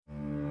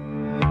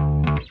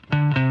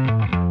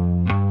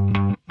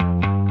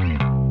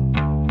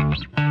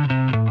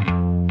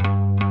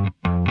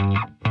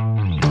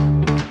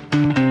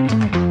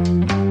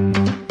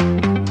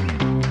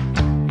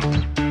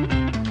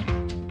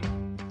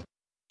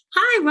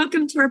Hi,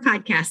 welcome to our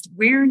podcast,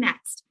 Where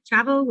Next?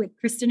 Travel with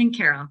Kristen and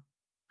Carol.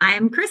 I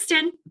am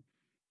Kristen.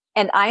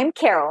 And I am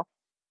Carol.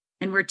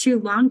 And we're two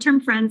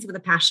long-term friends with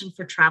a passion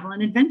for travel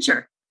and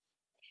adventure.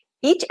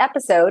 Each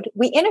episode,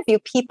 we interview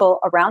people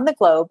around the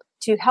globe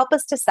to help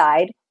us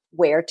decide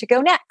where to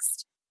go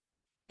next.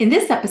 In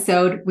this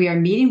episode, we are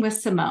meeting with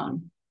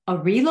Simone, a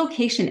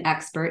relocation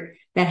expert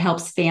that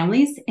helps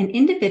families and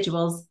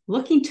individuals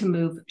looking to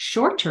move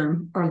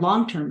short-term or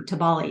long-term to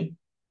Bali.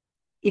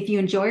 If you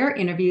enjoy our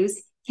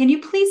interviews, can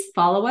you please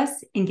follow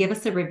us and give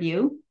us a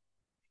review?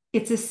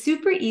 It's a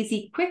super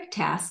easy, quick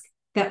task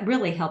that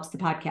really helps the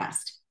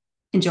podcast.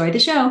 Enjoy the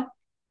show.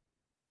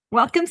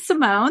 Welcome,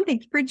 Simone.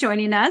 Thank you for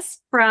joining us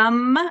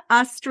from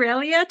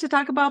Australia to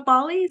talk about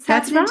Bali.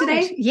 That's right.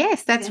 Today?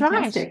 Yes, that's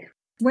Fantastic. right.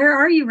 Where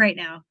are you right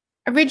now?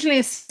 Originally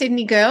a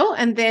Sydney girl,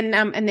 and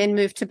then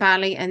moved to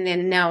Bali, and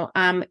then now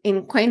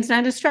in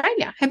Queensland,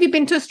 Australia. Have you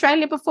been to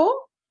Australia before?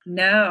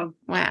 No.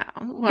 Wow.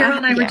 Carol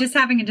and I were just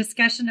having a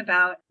discussion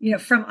about,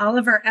 from all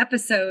of our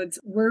episodes,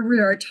 where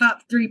were our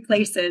top 3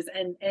 places,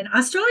 and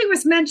Australia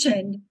was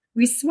mentioned.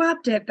 We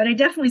swapped it, but I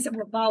definitely said,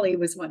 Bali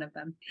was one of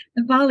them.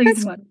 And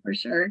Bali's one for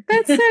sure.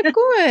 That's so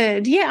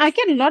good. Yeah, I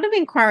get a lot of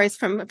inquiries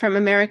from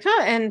America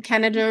and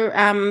Canada.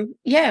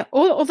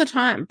 All the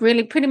time.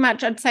 Really, pretty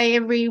much, I'd say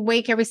every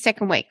week, every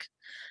second week.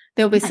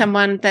 There'll be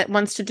someone that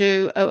wants to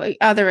do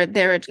either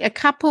they're a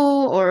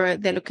couple or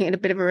they're looking at a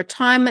bit of a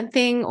retirement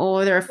thing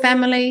or they're a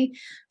family.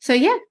 So,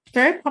 yeah,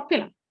 very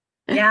popular.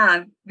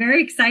 Yeah,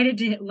 very excited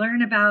to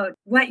learn about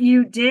what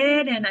you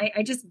did. And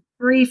I just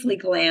briefly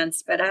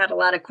glanced, but I had a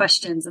lot of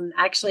questions. And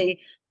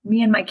actually,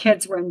 me and my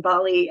kids were in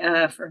Bali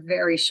for a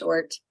very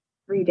short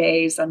 3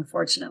 days,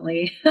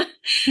 unfortunately. Wow.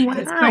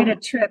 It's quite a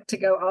trip to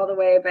go all the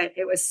way, but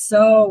it was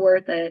so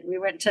worth it. We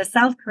went to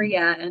South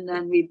Korea and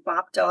then we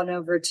bopped on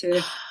over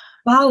to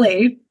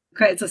Bali.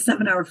 It's a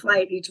 7-hour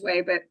flight each way,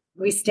 but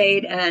we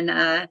stayed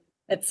at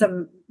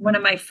one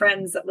of my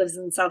friends that lives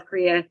in South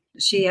Korea.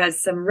 She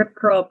has some Rip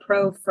Curl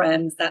Pro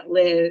friends that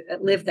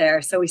live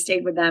there. So we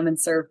stayed with them and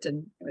surfed,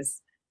 and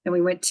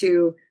we went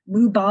to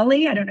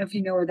Bali. I don't know if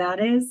you know where that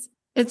is.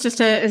 It's just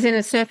is in a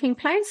surfing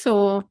place,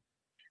 or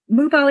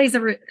Bali is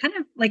kind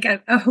of like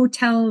a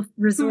hotel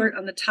resort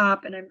on the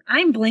top, and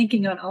I'm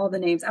blanking on all the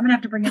names. I'm gonna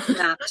have to bring up the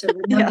map to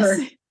remember.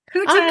 Yes.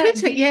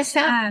 Kuta, yes.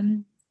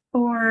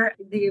 For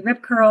the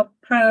Rip Curl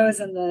Pros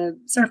and the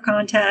surf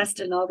contest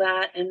and all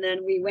that. And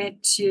then we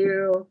went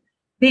to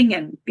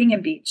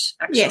Binghamton Beach,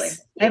 actually.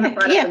 Yes. I haven't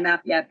brought up the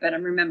map yet, but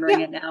I'm remembering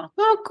it now.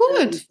 Oh,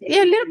 good.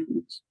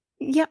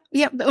 Yep.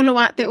 The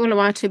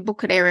Uluwatu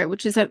Bukit area,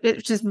 which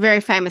is very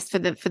famous for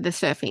the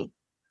surfing.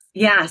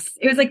 Yes.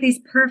 It was like these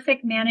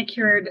perfect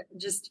manicured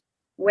just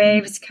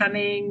waves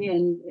coming,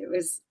 and there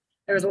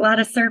was a lot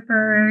of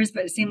surfers,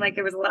 but it seemed like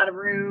there was a lot of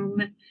room.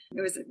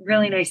 It was a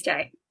really nice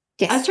day.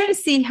 Yes. I was trying to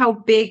see how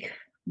big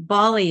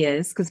Bali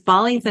is, because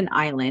Bali is an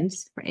island,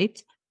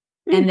 right?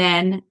 And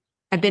then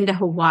I've been to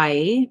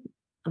Hawaii.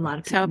 A lot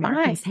of people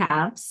Americans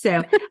have.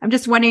 So I'm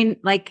just wondering,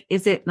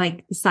 is it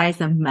like the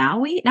size of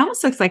Maui? It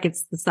almost looks like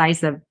it's the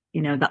size of,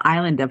 the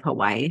island of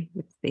Hawaii,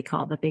 which they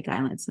call the Big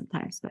Island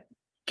sometimes. But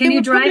can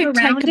you drive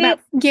around it?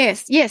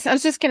 Yes. I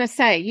was just going to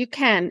say, you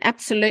can,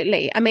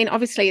 absolutely. I mean,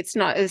 obviously it's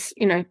not as,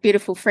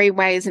 beautiful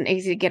freeways and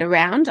easy to get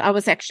around. I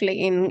was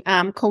actually in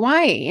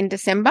Kauai in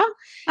December.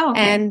 Oh,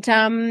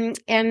 okay.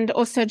 And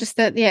also just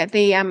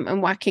the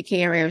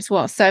Waikiki area as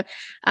well. So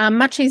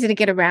much easier to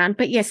get around.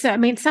 But yes, I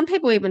mean, some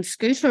people even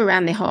scooter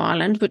around the whole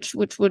island, which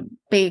would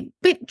be a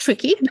bit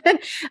tricky.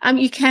 But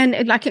you can,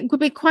 it could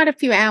be quite a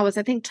few hours.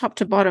 I think top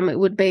to bottom it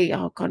would be,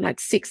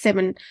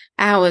 6-7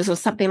 hours or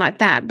something like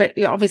that.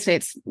 But obviously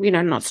it's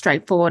not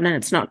straightforward, and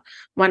it's not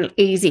one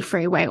easy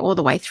freeway all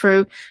the way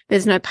through.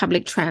 There's no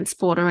public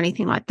transport or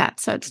anything like that.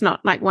 So it's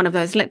not like one of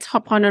those, let's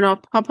hop on and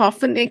hop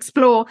off and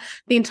explore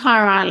the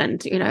entire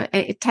island.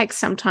 It takes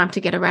some time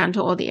to get around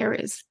to all the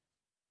areas.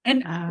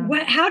 And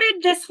how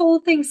did this whole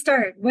thing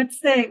start?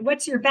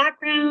 What's your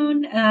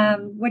background?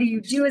 What do you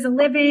do as a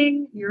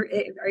living?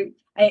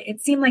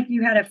 It seemed like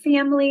you had a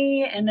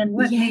family, and then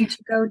what made you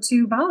go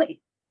to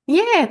Bali?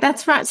 Yeah,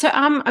 that's right. So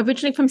I'm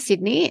originally from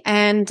Sydney,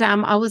 and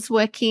I was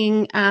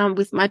working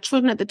with my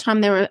children at the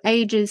time. They were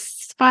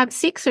ages 5,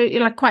 6,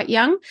 so quite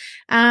young,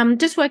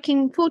 just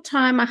working full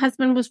time. My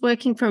husband was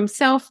working for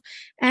himself,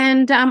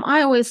 and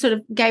I always sort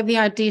of gave the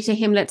idea to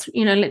him, let's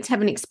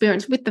have an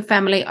experience with the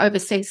family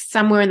overseas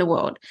somewhere in the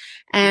world.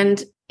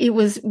 And it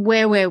was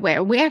where.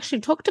 We actually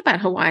talked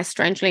about Hawaii,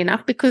 strangely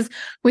enough, because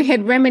we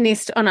had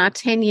reminisced on our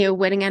 10-year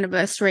wedding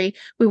anniversary.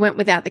 We went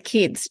without the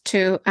kids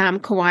to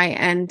Kauai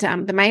and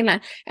the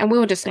mainland. And we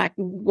were just like,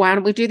 why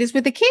don't we do this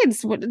with the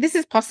kids? This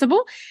is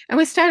possible. And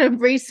we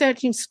started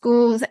researching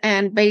schools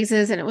and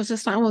visas. And it was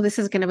just like, this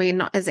is going to be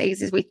not as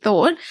easy as we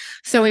thought.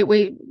 So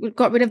we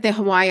got rid of the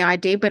Hawaii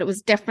idea, but it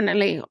was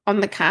definitely on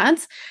the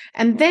cards.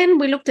 And then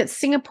we looked at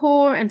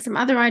Singapore and some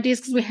other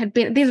ideas, because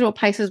these are all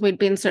places we'd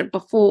been sort of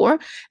before.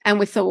 And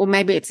we thought,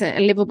 maybe it's a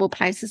livable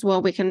place as well.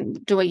 We can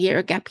do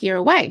a gap year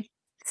away.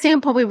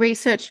 Singapore, we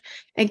researched,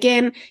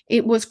 again,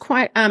 it was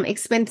quite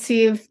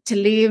expensive to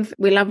live.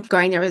 We loved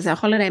going there as a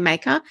holiday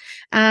maker.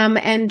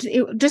 And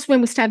just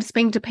when we started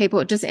speaking to people,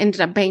 it just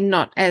ended up being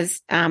not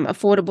as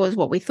affordable as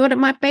what we thought it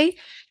might be.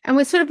 And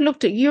we sort of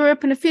looked at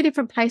Europe and a few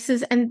different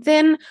places. And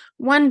then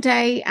one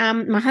day,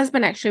 my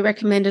husband actually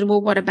recommended,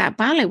 well, what about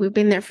Bali? We've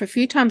been there for a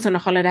few times on a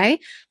holiday.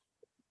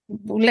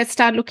 Let's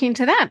start looking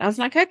into that. I was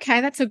like, okay,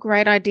 that's a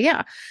great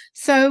idea.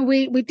 So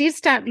we did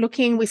start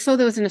looking. We saw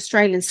there was an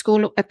Australian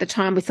school at the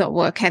time. We thought,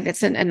 well, okay,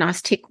 that's a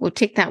nice tick. We'll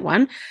tick that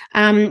one.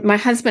 My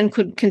husband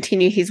could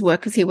continue his work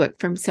because he worked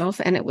for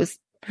himself, and it was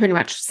pretty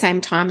much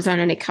same time zone,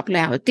 only a couple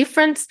of hours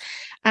difference.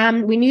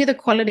 We knew the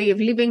quality of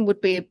living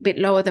would be a bit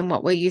lower than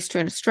what we're used to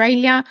in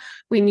Australia.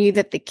 We knew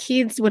that the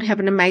kids would have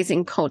an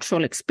amazing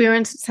cultural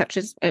experience, such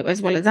as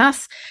well as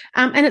us.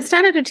 And it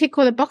started to tick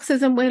all the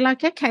boxes, and we're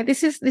like, okay,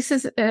 this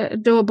is a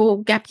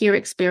doable gap year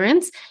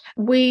experience.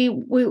 We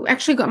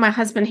actually got my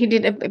husband, he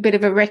did a bit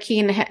of a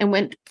recce and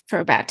went for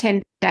about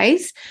 10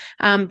 days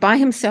by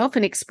himself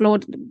and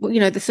explored,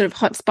 the sort of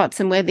hot spots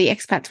and where the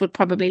expats would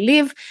probably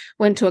live,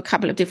 went to a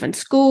couple of different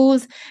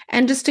schools,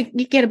 and just to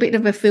get a bit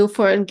of a feel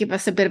for it and give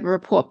us a bit of a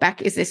report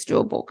back, is this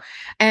doable?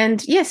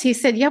 And yes, he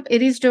said, yep,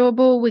 it is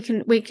doable.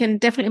 We can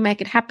definitely make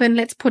it happen.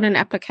 Let's put an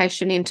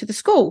application into the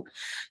school.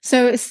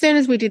 So as soon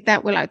as we did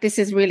that, we're like, this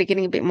is really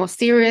getting a bit more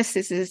serious.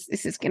 This is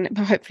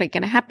hopefully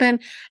going to happen.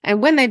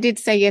 And when they did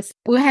say yes,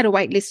 we had a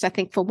wait list, I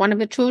think, for one of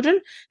the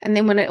children. And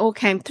then when it all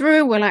came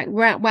through, we're like,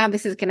 wow,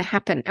 this is going to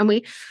happen. And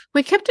we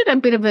kept it a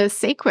bit of a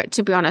secret,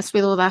 to be honest,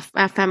 with all our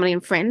family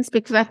and friends,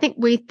 because I think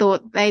we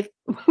thought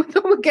we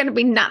thought we're going to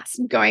be nuts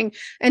going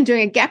and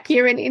doing a gap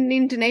year in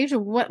Indonesia.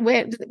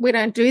 We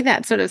don't do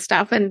that sort of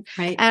stuff. And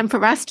right.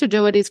 For us to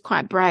do it is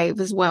quite brave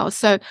as well.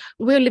 So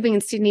we're living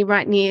in Sydney,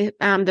 right near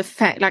not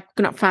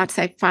far,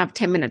 say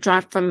 5-10 minute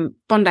drive from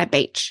Bondi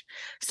Beach.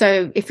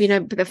 So if you know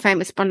the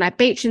famous Bondi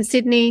Beach in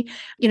Sydney,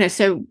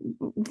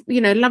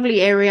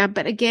 lovely area.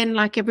 But again,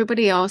 like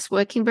everybody else,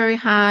 working very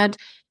hard,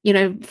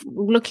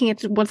 looking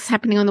at what's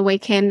happening on the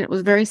weekend. It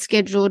was very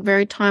scheduled,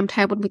 very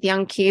timetabled with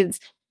young kids.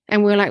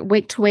 And we're like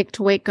week to week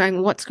to week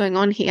going, what's going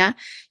on here?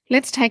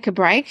 Let's take a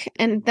break.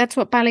 And that's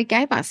what Bali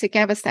gave us. It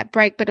gave us that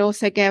break, but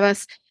also gave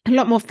us a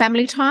lot more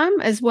family time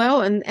as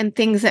well, and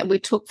things that we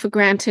took for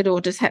granted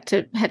or just had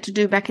to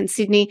do back in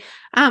Sydney.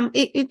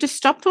 It just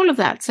stopped all of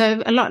that.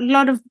 So a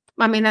lot of,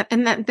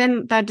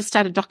 then they just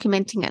started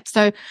documenting it.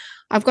 So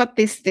I've got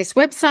this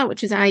website,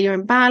 which is Our Year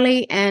in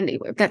Bali, and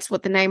that's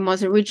what the name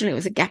was originally. It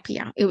was a gap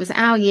year. It was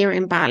Our Year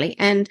in Bali.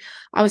 And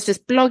I was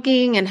just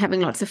blogging and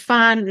having lots of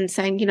fun and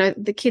saying,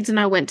 the kids and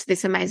I went to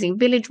this amazing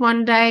village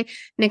one day.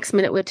 Next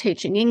minute, we're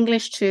teaching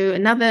English to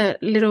another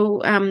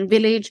little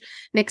village.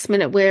 Next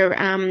minute, we're,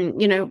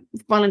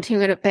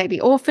 volunteering at a baby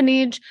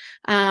orphanage.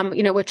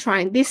 We're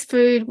trying this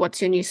food.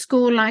 What's your new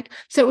school like?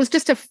 So it was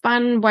just a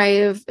fun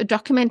way of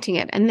documenting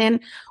it. And then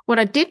what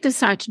I did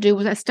decide to do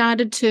was I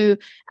started to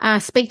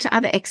speak to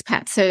other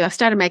expats. So I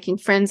started making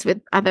friends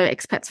with other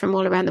expats from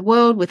all around the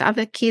world, with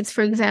other kids,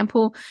 for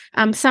example,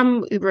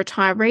 some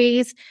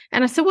retirees.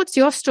 And I said, what's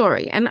your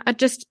story? And I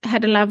just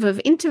had a love of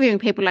interviewing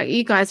people, like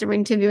you guys are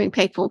interviewing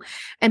people.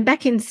 And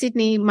back in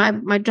Sydney,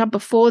 my job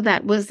before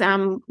that was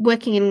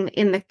working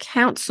in the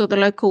council, the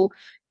local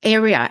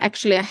area.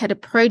 Actually, I had a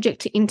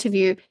project to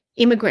interview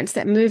immigrants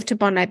that moved to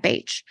Bondi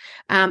Beach,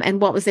 and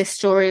what was their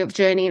story of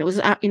journey. And it was,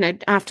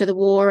 after the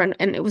war, and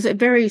it was a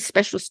very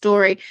special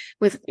story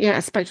with, I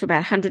spoke to about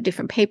 100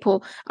 different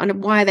people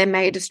on why they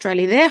made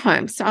Australia their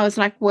home. So I was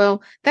like,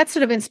 well, that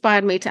sort of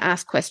inspired me to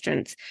ask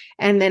questions.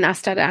 And then I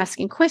started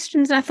asking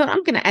questions, and I thought,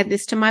 I'm going to add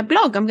this to my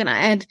blog. I'm going to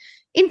add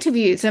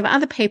interviews of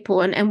other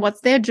people and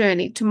what's their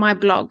journey to my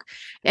blog.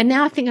 And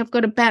now I think I've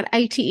got about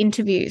 80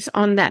 interviews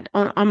on that,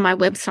 on my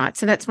website.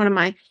 So that's one of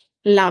my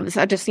loves.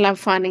 I just love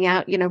finding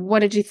out, what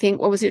did you think?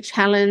 What was your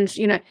challenge?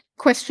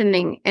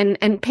 Questioning,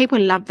 and people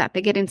love that.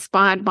 They get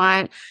inspired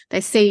by it.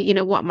 They see,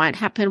 what might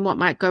happen, what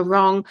might go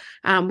wrong,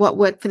 what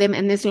worked for them.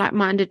 And there's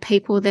like-minded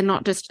people. They're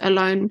not just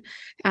alone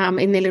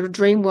in their little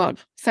dream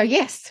world. So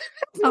yes.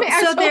 So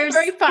there's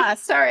very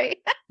fast.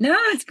 Sorry. No,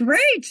 it's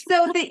great.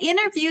 So the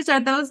interviews, are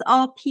those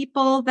all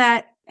people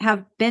that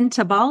have been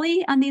to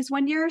Bali on these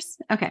 1 years?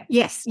 Okay.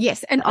 Yes.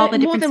 And all the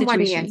more than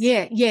situations. 1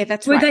 year. Yeah,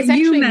 that's right. That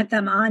you met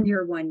them on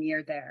your 1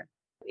 year there.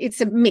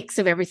 It's a mix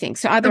of everything.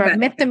 So either I've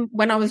met them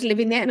when I was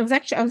living there, and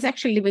I was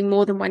actually living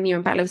more than 1 year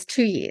in Bali. It was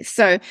 2 years.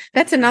 So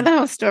that's another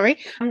whole story.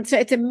 So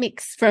it's a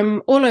mix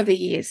from all over the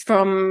years,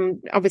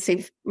 from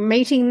obviously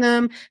meeting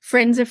them,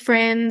 friends of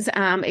friends.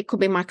 It could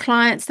be my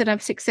clients that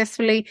I've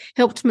successfully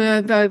helped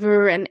move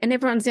over, and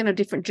everyone's in a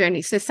different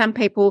journey. So some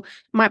people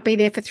might be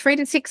there for 3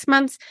 to 6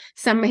 months.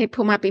 Some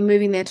people might be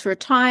moving there to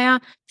retire.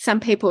 Some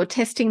people are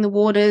testing the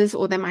waters,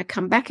 or they might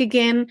come back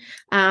again.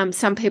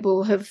 Some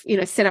people have,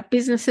 set up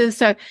businesses.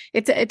 So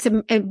it's it's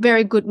a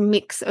very good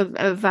mix of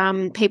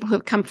people who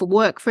have come for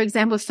work, for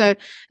example. So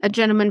a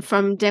gentleman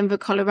from Denver,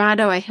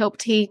 Colorado, I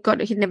helped. He'd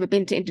never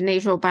been to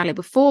Indonesia or Bali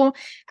before.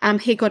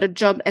 He got a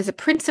job as a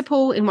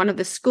principal in one of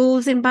the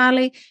schools in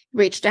Bali,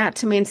 reached out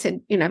to me and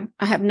said,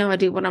 I have no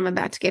idea what I'm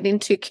about to get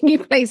into. Can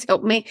you please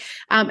help me?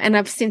 And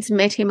I've since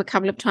met him a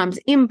couple of times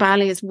in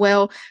Bali as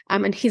well.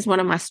 And he's one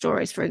of my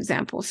stories, for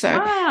example.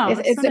 So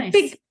it's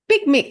a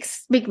big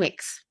mix.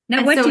 Now,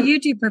 and what do you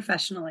do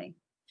professionally?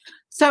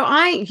 So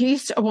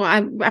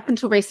I'm up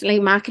until recently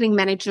marketing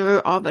manager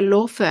of a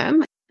law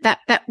firm.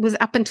 That was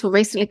up until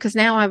recently, because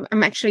now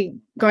I'm actually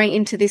going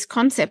into this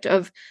concept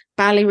of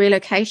Bali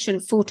relocation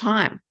full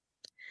time.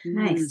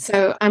 Nice.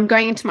 So I'm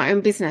going into my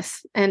own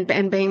business and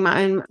being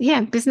my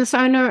own business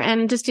owner,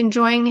 and just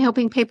enjoying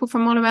helping people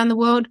from all around the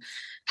world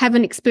have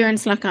an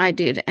experience like I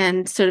did,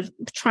 and sort of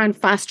try and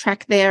fast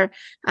track their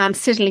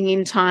settling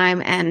in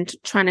time, and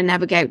trying to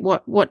navigate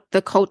what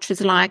the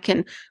culture's like,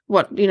 and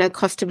what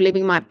cost of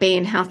living might be,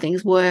 and how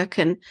things work,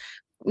 and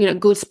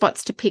good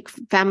spots to pick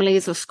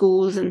families or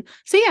schools. And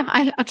so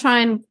I try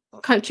and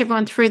coach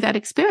everyone through that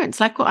experience.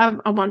 Like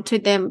I want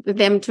them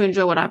to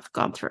enjoy what I've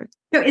gone through.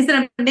 So is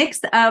it a mix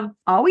of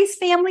always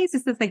families?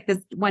 Is this like this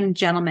one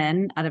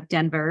gentleman out of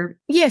Denver?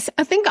 Yes,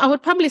 I think I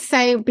would probably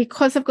say,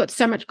 because I've got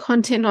so much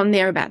content on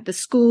there about the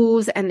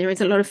schools, and there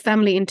is a lot of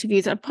family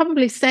interviews, I'd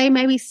probably say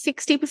maybe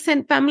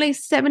 60%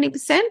 families,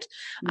 70%.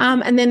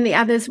 And then the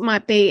others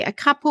might be a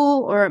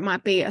couple, or it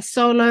might be a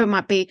solo, it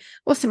might be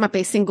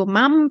a single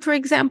mum, for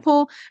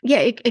example.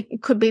 Yeah,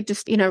 it could be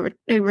just, a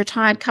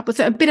retired couple.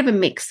 So a bit of a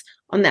mix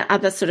on that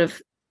other sort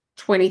of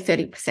 20,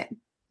 30%.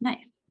 Nice.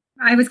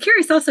 I was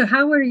curious also,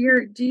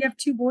 do you have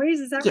two boys?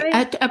 Is that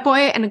right? A boy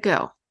and a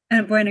girl. And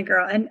a boy and a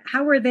girl. And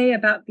how were they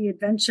about the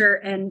adventure?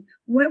 And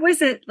what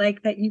was it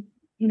like that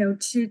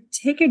to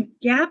take a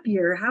gap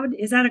year?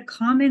 Is that a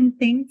common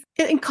thing?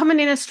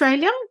 Common in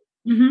Australia?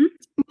 Mm-hmm.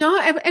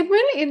 No, it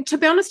really, to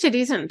be honest, it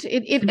isn't.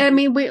 I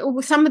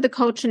mean, some of the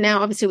culture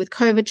now, obviously with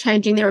COVID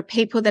changing, there are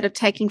people that are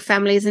taking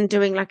families and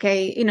doing like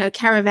a,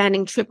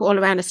 caravanning trip all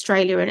around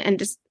Australia, and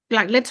just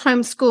like, let's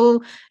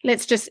homeschool.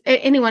 Let's just,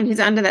 anyone who's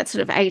under that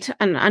sort of 8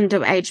 and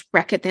under age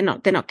bracket, they're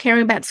not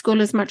caring about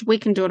school as much. We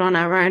can do it on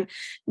our own.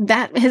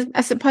 That has,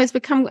 I suppose,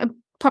 become a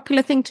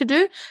popular thing to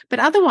do.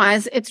 But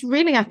otherwise, it's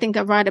really, I think,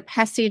 a rite of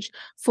passage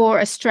for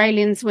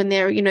Australians when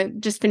they're,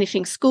 just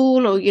finishing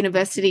school or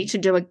university, to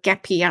do a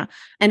gap year.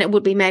 And it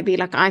would be maybe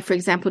like I, for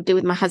example, did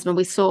with my husband.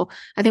 We saw,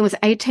 I think it was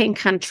 18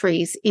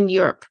 countries in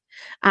Europe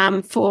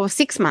for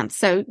 6 months.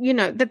 So,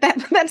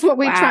 that's what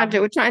we try to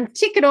do. We try and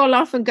tick it all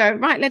off and go,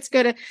 right, let's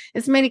go to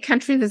as many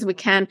countries as we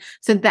can.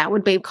 So that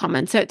would be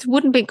common. So it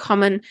wouldn't be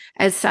common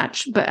as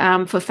such,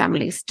 but for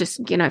families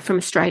just, from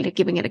Australia,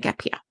 giving it a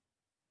gap year.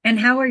 And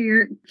how are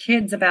your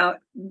kids about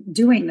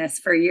doing this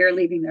for a year,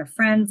 leaving their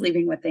friends,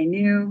 leaving what they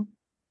knew?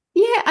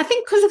 Yeah, I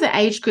think because of the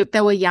age group,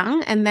 they were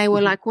young, and they were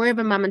like,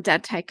 wherever mum and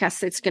dad take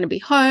us, it's going to be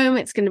home.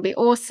 It's going to be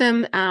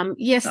awesome.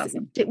 Yes,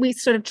 awesome. We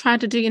sort of tried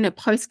to do,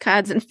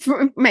 postcards and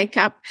make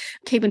up,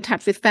 keep in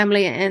touch with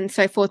family and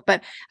so forth.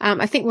 But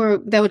I think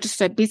they were just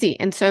so busy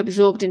and so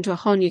absorbed into a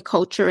whole new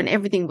culture, and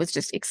everything was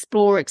just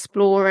explore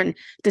and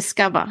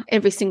discover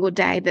every single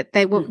day,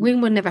 that we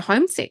were never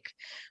homesick.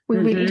 We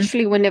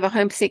literally were never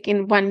homesick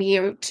in 1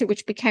 year,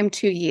 which became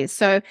 2 years.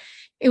 So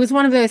it was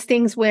one of those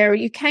things where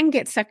you can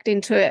get sucked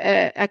into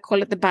I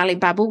call it the Bali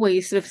bubble, where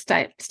you sort of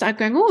start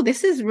going, oh,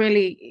 this is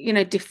really,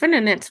 different,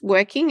 and it's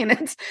working,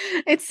 and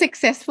it's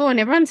successful, and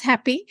everyone's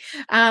happy.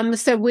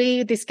 So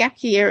this gap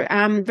year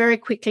very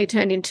quickly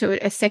turned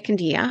into a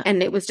second year,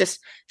 and it was just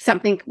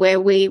something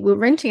where we were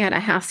renting out a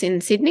house in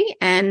Sydney,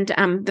 and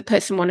the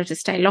person wanted to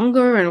stay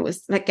longer, and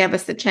that gave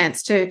us the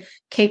chance to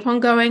keep on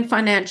going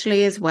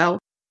financially as well.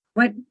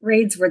 What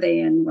grades were they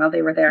in while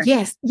they were there?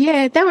 Yes.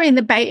 Yeah. They were in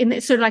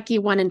the sort of like year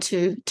 1 and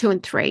 2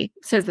 and 3.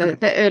 So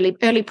the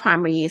early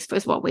primary years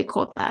was what we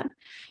called that.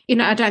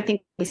 I don't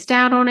think they missed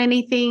out on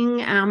anything.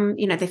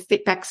 They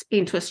fit back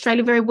into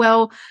Australia very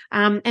well.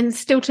 And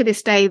still to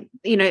this day,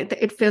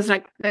 it feels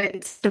like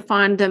it's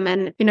defined them,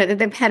 and,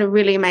 they've had a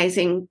really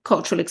amazing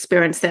cultural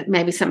experience that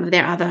maybe some of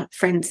their other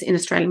friends in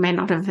Australia may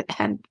not have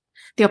had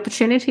the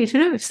opportunity to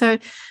do. So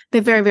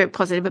they're very, very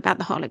positive about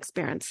the whole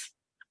experience.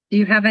 Do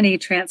you have any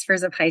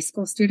transfers of high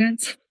school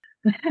students?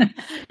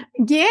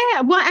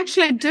 Yeah, well,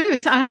 actually I do.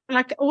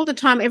 Like all the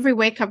time, every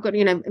week I've got,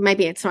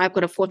 maybe I've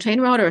got a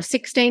 14-year-old or a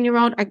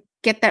 16-year-old. I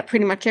get that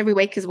pretty much every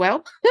week as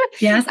well.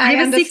 Yes, I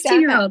have a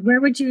 16-year-old.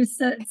 Where would you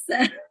say?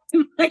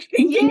 Like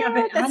thinking of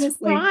it, that's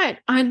honestly. Right.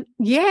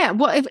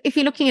 Well, if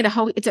you're looking at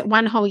it's at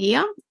one whole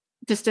year,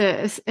 just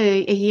a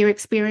year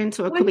experience,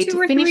 or it could be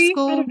to finish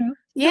school. I don't know.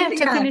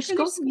 Finish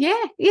school.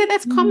 Yeah,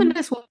 that's common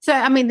as well. So,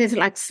 I mean, there's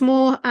like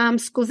small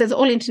schools, there's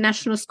all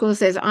international schools,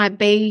 there's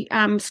IB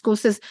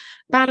schools, there's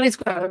Bali's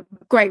got a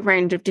great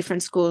range of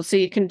different schools. So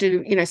you can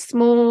do,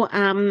 small,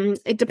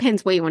 it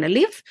depends where you want to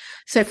live.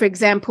 So for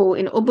example,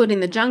 in Ubud in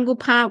the jungle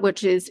part,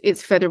 which is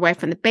further away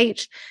from the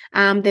beach,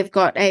 they've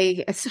got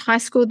a high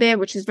school there,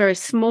 which is very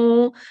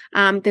small.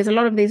 There's a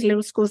lot of these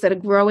little schools that are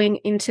growing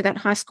into that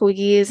high school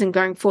years and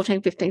going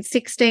 14, 15,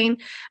 16.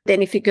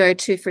 Then if you go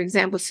to, for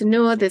example,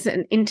 Sanur, there's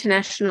an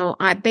international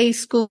IB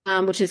school,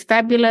 which is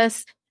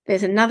fabulous.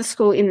 There's another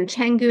school in the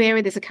Canggu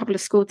area. There's a couple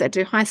of schools that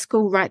do high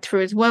school right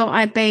through as well,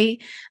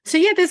 IB. So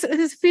yeah, there's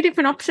a few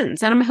different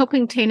options, and I'm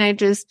helping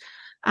teenagers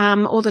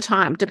all the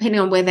time, depending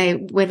on where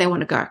they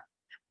want to go.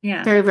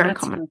 Yeah, very, very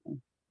common.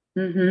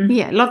 Mm-hmm.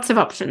 Yeah, lots of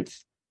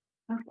options.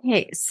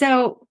 Okay,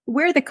 so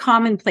where are the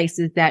common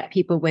places that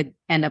people would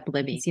end up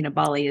living?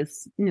 Bali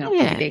is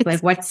pretty big.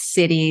 Like what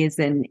cities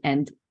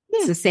and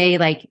so say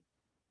like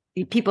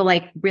people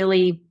like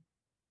really,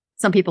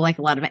 some people like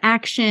a lot of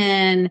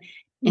action.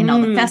 In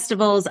all the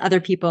festivals, other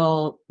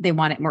people, they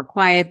want it more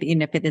quiet,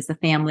 even if it is a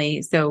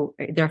family. So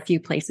there are a few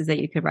places that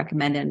you could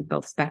recommend in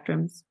both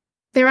spectrums.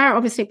 There are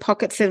obviously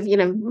pockets of,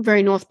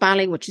 very North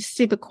Bali, which is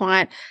super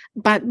quiet,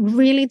 but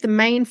really the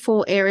main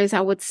 4 areas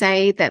I would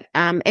say that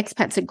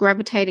expats are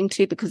gravitating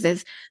to, because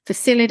there's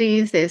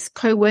facilities, there's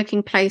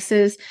co-working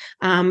places,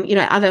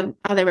 other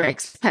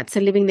expats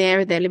are living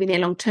there, they're living there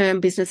long-term,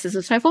 businesses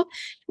and so forth,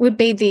 would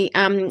be the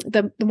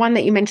one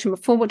that you mentioned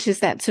before, which is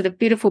that sort of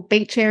beautiful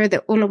beach area,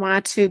 the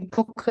Uluwatu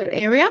Phuket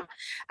area.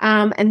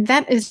 And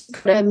that is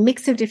a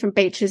mix of different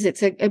beaches.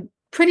 It's a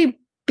pretty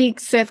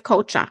big surf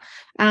culture.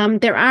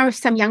 There are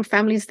some young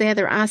families there.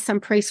 There are some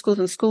preschools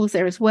and schools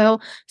there as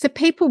well. So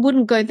people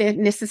wouldn't go there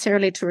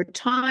necessarily to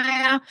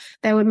retire.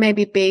 They would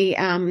maybe be,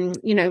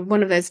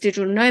 one of those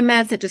digital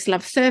nomads that just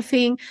love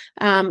surfing,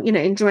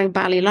 enjoying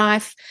Bali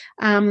life.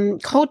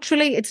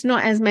 Culturally, it's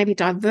not as maybe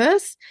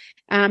diverse.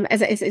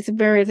 It's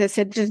very, as I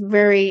said, just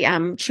very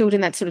chilled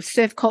in that sort of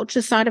surf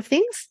culture side of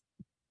things.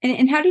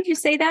 And how did you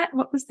say that?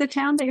 What was the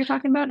town that you're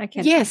talking about? I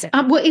can't. Yes.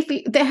 Well, if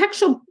the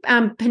actual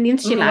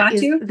peninsula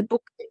Uluwatu? is the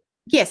book.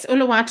 Yes,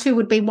 Uluwatu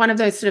would be one of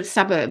those sort of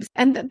suburbs.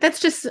 And that's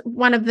just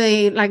one of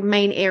the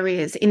main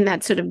areas in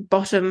that sort of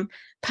bottom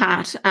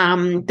part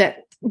that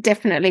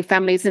definitely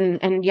families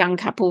and young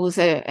couples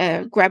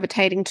are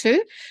gravitating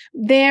to.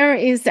 There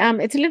is,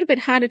 it's a little bit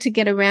harder to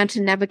get around,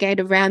 to navigate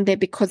around there,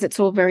 because it's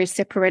all very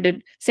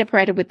separated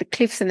with the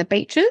cliffs and the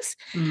beaches.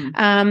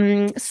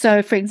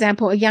 So for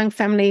example, a young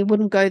family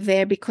wouldn't go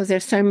there because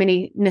there's so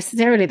many,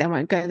 necessarily they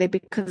won't go there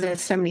because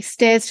there's so many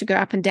stairs to go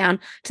up and down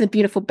to the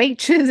beautiful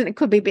beaches, and it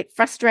could be a bit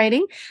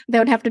frustrating. They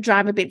would have to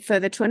drive a bit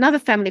further to another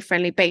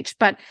family-friendly beach.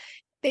 But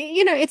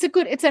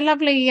it's a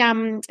lovely,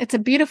 it's a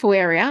beautiful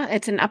area.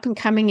 It's an up and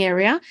coming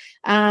area.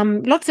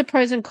 Lots of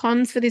pros and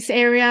cons for this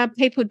area.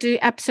 People do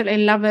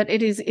absolutely love it.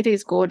 It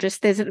is gorgeous.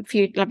 There's a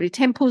few lovely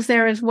temples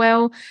there as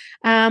well.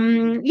 So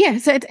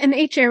and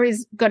each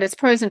area's got its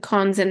pros and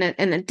cons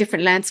and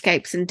different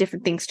landscapes and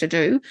different things to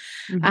do.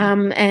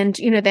 And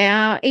they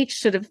are, each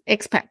sort of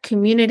expat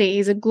community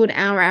is a good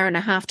hour and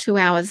a half, 2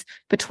 hours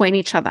between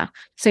each other.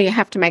 So you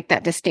have to make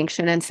that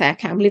distinction and say,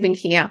 okay, I'm living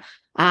here.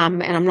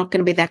 And I'm not going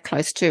to be that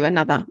close to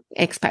another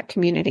expat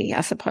community,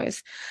 I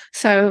suppose.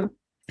 So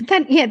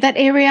that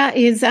area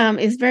is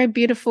very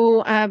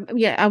beautiful.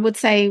 I would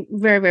say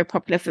very, very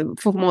popular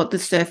for more the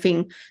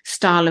surfing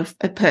style of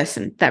a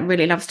person that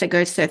really loves to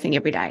go surfing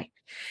every day.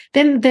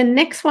 Then the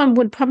next one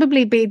would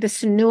probably be the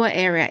Sanur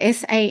area,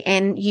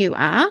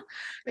 Sanur.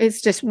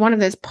 It's just one of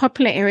those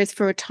popular areas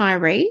for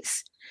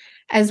retirees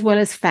as well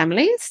as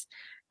families.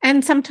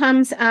 And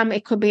sometimes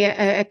it could be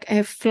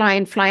a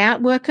fly-in,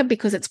 fly-out worker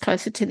because it's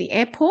closer to the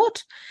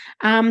airport.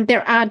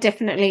 There are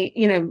definitely,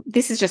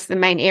 this is just the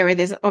main area.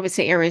 There's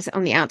obviously areas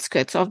on the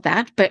outskirts of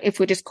that. But if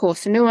we just call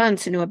Sanur and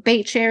Sanur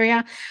Beach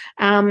area,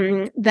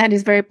 that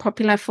is very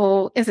popular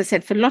for, as I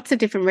said, for lots of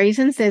different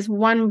reasons. There's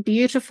one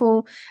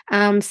beautiful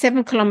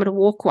 7-kilometer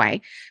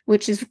walkway,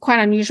 which is quite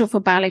unusual for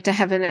Bali to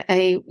have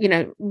a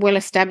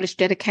well-established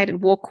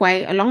dedicated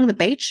walkway along the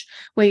beach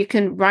where you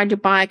can ride your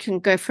bike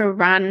and go for a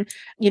run.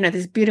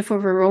 There's beautiful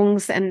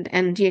warungs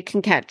and you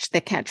can catch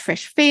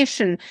fresh fish,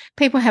 and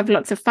people have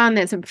lots of fun.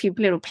 There's a few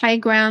little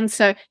playgrounds.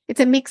 So it's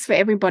a mix for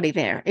everybody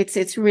there.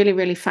 It's really,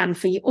 really fun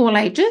for all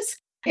ages.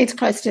 It's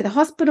close to the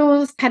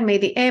hospitals, Academy,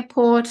 the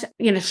airport,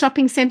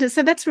 shopping centres.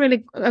 So that's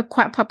really a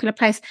quite popular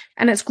place,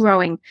 and it's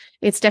growing.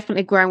 It's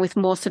definitely growing with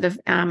more sort of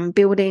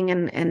building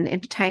and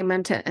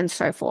entertainment and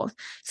so forth.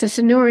 So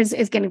Sanur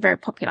is getting very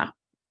popular.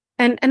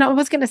 And I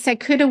was going to say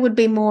Kuta would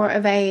be more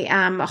of a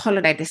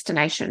holiday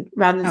destination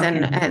rather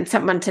than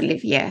someone to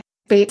live. Yeah,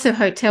 be it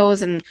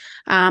hotels and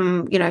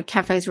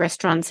cafes,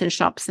 restaurants, and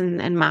shops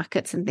and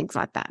markets and things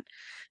like that.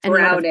 and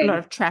a lot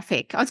of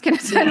traffic. I was going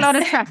to say a lot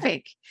of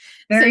traffic.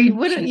 So you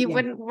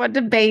wouldn't want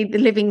to be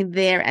living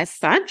there as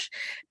such.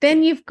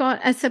 Then you've got,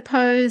 I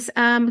suppose, so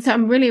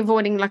I'm really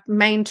avoiding like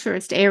main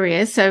tourist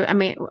areas. So, I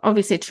mean,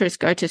 obviously tourists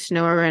go to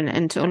Sonora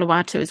and to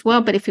Uluwatu as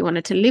well. But if you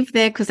wanted to live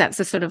there, because that's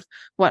the sort of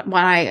what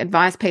I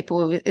advise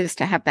people is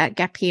to have that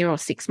gap year or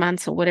 6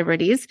 months or whatever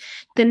it is.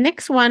 The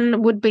next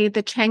one would be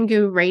the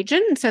Canggu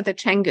region. So the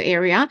Canggu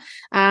area.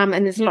 And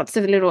there's lots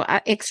of little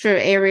extra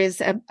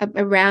areas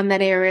around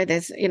that area.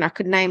 There's, I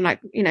could name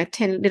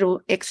 10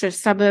 little extra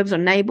suburbs or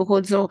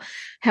neighborhoods or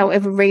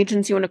however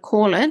regions you want to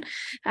call it.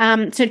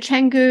 So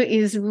Canggu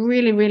is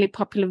really, really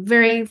popular,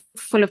 very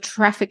full of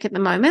traffic at the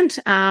moment.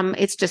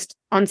 It's just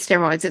on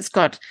steroids. It's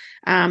got,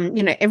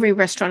 every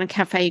restaurant and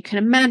cafe you can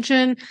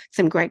imagine,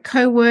 some great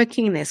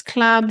co-working, there's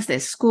clubs,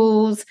 there's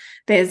schools,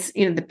 there's,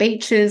 the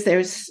beaches,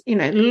 there's,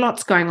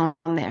 lots going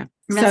on there.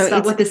 So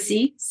it's with the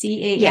C?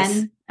 C-A-N?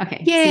 Yes.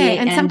 Okay. Yeah, C-A-N-G-G-U.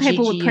 and some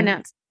people would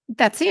pronounce,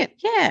 that's it,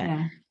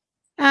 yeah.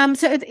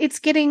 So it's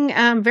getting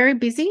very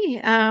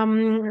busy.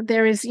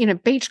 There is,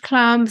 beach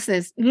clubs.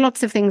 There's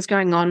lots of things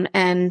going on,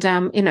 and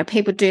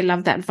people do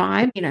love that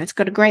vibe. It's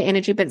got a great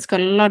energy, but it's got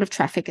a lot of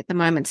traffic at the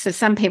moment. So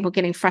some people are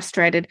getting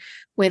frustrated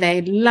where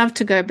they love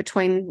to go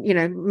between,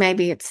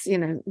 maybe it's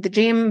the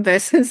gym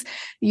versus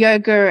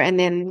yoga, and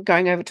then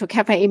going over to a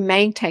cafe. It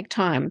may take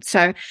time.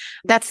 So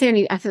that's the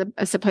only,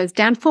 I suppose,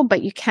 downfall.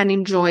 But you can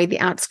enjoy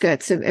the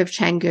outskirts of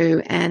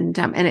Canggu, and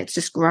it's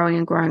just growing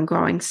and growing and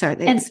growing. So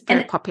it's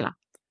very popular.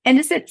 And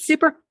is it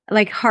super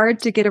hard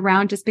to get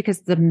around just because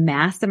of the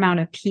mass amount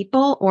of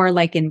people, or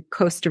like in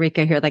Costa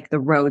Rica here, like the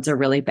roads are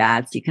really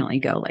bad, so you can only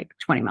go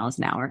 20 miles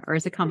an hour, or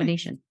is it a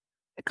combination?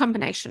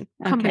 Combination.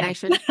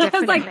 Definitely. I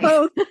was like,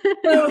 both.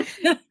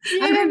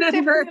 I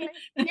remember.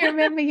 You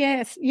remember,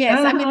 yes.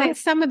 I mean,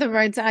 some of the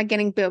roads are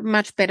getting built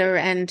much better,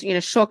 and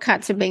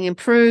shortcuts are being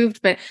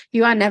improved, but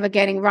you are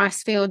navigating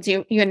rice fields.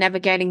 You're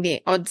navigating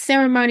the odd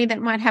ceremony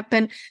that might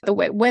happen, the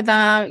wet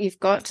weather. You've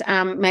got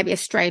maybe a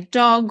stray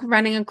dog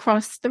running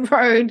across the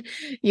road.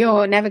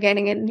 You're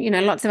navigating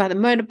it, lots of other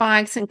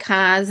motorbikes and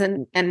cars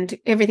and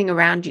everything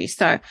around you.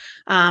 So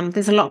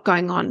there's a lot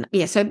going on.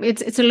 Yeah, so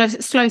it's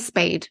a slow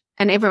speed.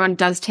 And everyone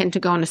does tend to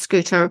go on a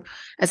scooter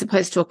as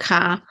opposed to a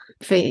car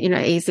for,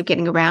 ease of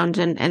getting around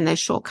and those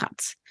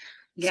shortcuts.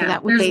 Yeah, so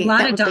that would there's be, a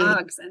lot of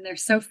dogs, and they're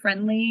so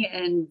friendly,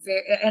 and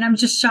I'm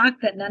just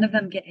shocked that none of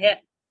them get hit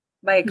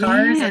by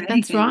cars or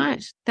anything.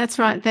 That's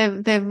right.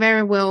 They're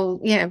very well,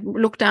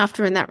 looked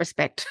after in that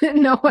respect.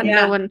 No one.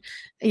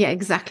 Yeah,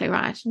 exactly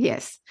right.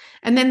 Yes.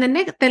 And then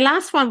the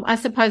last one, I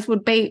suppose,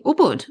 would be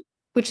Ubud,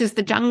 which is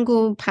the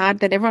jungle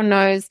part that everyone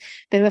knows.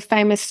 There's a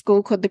famous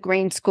school called the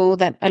Green School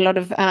that a lot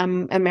of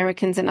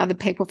Americans and other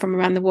people from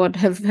around the world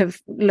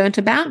have learnt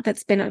about.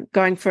 That's been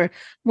going for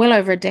well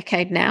over a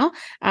decade now.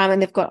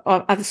 And they've got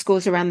other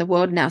schools around the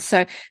world now.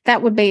 So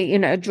that would be,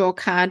 a draw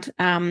card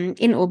in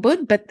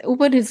Ubud. But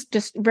Ubud is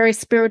just very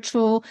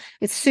spiritual.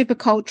 It's super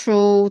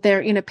cultural.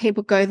 There,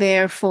 people go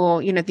there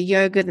for, the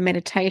yoga, the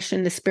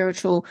meditation, the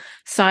spiritual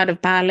side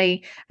of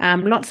Bali.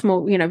 Lots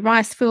more,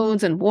 rice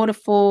fields and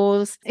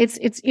waterfalls.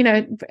 It's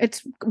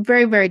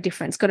very, very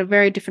different. It's got a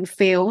very different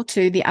feel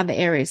to the other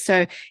areas.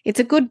 So it's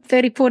a good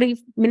 30,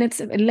 40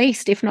 minutes at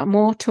least, if not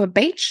more, to a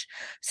beach.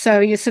 So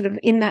you're sort of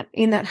in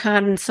that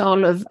heart and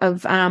soul of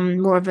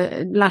more of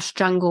a lush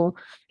jungle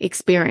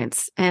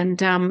experience. And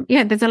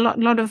there's a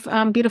lot of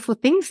beautiful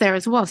things there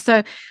as well.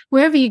 So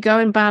wherever you go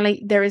in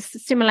Bali, there is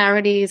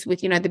similarities with,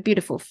 the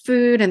beautiful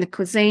food and the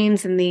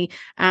cuisines and the,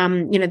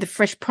 the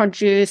fresh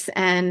produce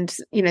and,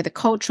 the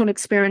cultural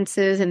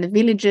experiences and the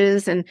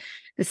villages and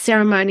the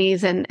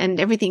ceremonies and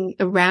everything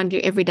around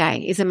you every day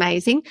is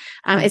amazing.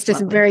 It's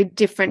just lovely. Very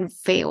different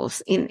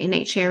feels in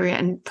each area,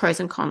 and pros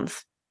and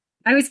cons.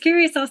 I was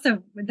curious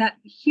also with that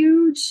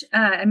huge,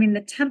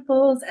 the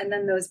temples, and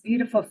then those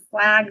beautiful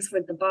flags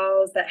with the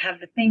balls that have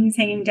the things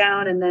hanging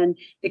down, and then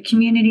the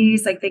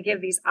communities, they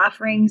give these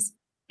offerings.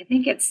 I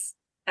think it's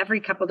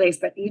every couple of days,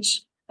 but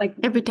each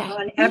every day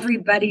on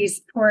everybody's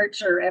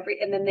porch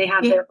and then they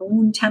have their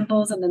own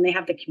temples, and then they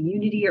have the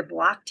community or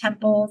block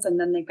temples, and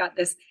then they've got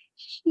this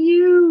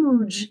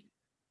huge,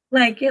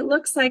 it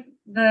looks like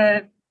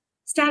the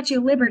Statue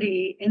of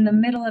Liberty in the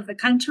middle of the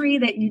country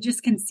that you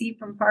just can see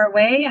from far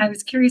away. I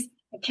was curious.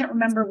 I can't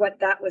remember what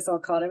that was all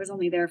called. I was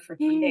only there for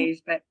 3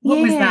 days, but what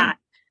was that?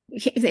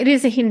 It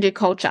is a Hindu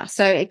culture,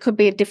 so it could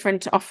be a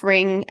different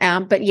offering.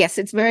 But yes,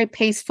 it's very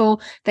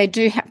peaceful. They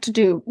do have to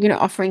do,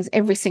 offerings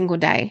every single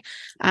day.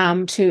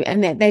 And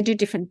they do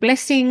different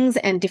blessings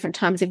and different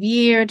times of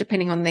year,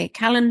 depending on their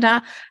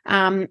calendar.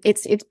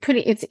 It's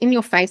in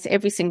your face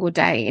every single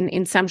day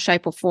in some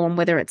shape or form,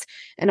 whether it's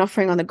an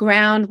offering on the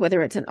ground,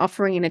 whether it's an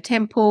offering in a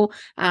temple,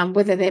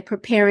 whether they're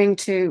preparing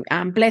to,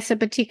 bless a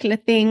particular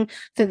thing.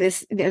 So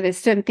there's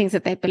certain things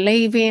that they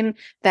believe in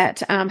that,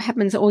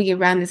 happens all year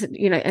round.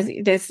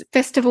 There's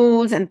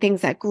festivals and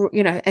things that,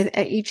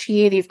 each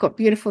year you've got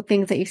beautiful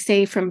things that you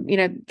see from,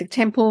 the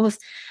temples,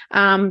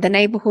 the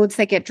neighborhoods,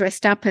 they get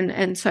dressed up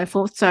and so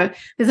forth. So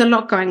there's a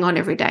lot going on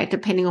every day,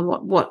 depending on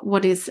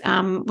what's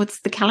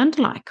the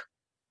calendar like.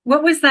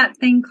 what was that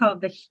thing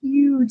called? The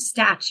huge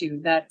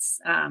statue that's,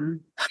 I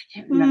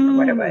can't remember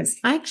what it was.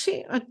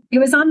 It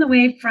was on the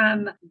way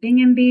from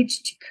Bingham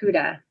Beach to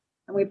Kuta,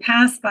 and we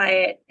passed by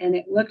it, and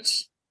it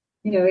looked,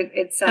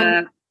 it's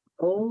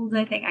old,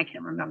 I think. I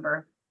can't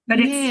remember. But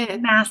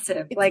it's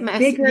massive,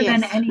 bigger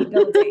than any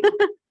building.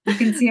 You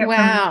can see it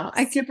from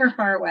super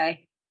far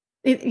away.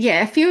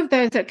 A few of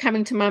those are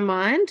coming to my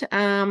mind,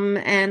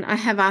 and I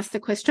have asked the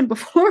question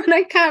before, and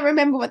I can't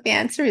remember what the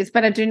answer is,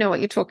 but I do know what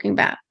you're talking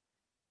about.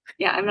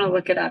 Yeah, I'm going to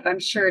look it up. I'm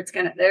sure it's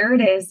going to, there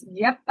it is.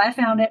 Yep, I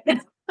found it.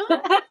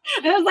 I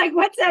was like,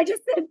 what's that? I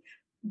just said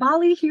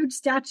Bali huge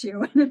statue.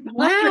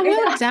 Wow,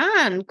 well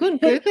done.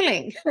 Good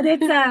Googling. But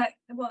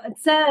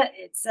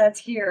it says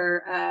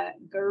here,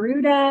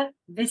 Garuda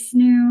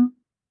Vishnu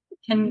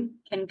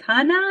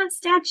Kankana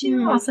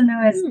statue, also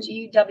known as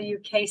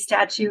GWK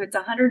statue. It's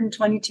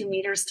 122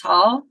 meters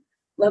tall,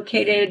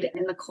 located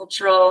in the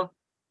cultural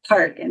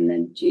park, in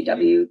the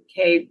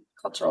GWK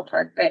cultural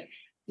park. But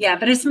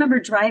I just remember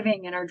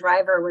driving, and our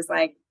driver was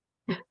like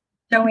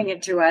showing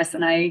it to us,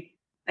 and I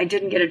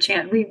didn't get a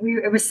chance.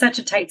 It was such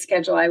a tight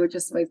schedule. I would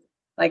just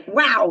like,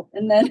 wow.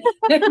 And then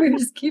we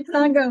just keep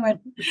on going.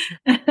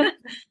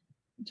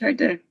 Tried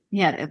to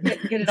get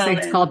it all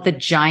it's called the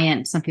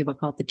Giant. Some people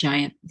call it the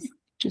Giant.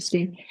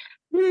 Interesting.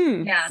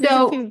 Yeah.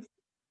 So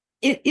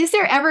is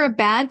there ever a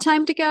bad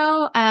time to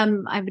go?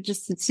 I would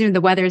just assume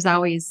the weather is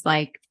always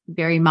like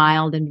very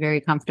mild and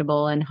very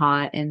comfortable and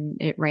hot, and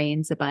it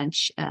rains a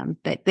bunch.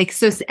 But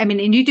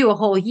and you do a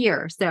whole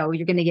year, so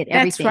you're going to get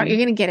everything. That's right. You're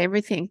going to get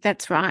everything.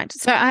 That's right.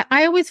 So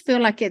I always feel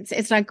like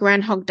it's like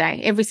Groundhog Day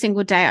every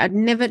single day. I'd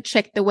never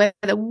check the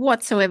weather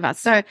whatsoever.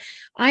 So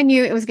I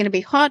knew it was going to be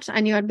hot.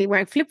 I knew I'd be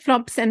wearing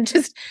flip-flops and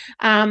just,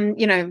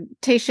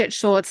 T-shirt,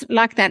 shorts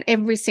like that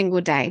every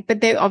single day. But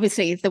there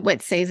obviously is the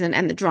wet season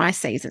and the dry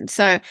season.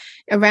 So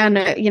around,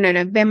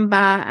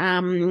 November,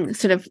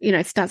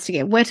 it starts to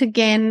get wet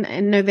again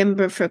in November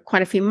for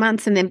quite a few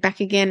months, and then back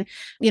again.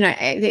 We're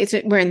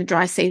in the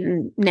dry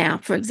season now,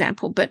 for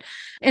example.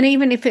 And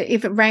even if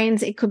it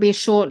rains, it could be a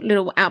short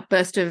little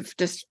outburst of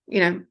just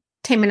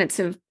 10 minutes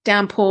of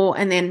downpour,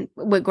 and then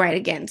we're great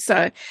again.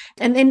 So,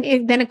 and then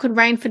it could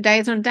rain for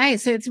days on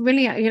days. So it's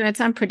really,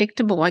 it's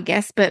unpredictable, I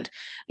guess. But,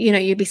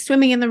 you'd be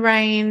swimming in the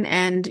rain,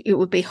 and it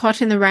would be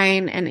hot in the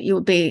rain, and it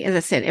would be, as I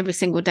said, every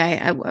single day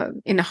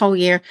in a whole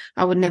year.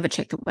 I would never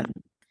check the weather.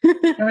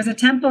 There was a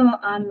temple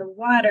on the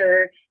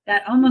water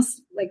that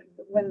almost like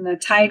when the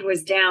tide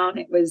was down,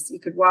 you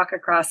could walk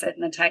across it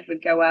and the tide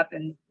would go up,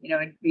 and,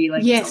 it'd be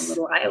like its own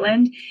little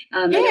island.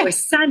 And it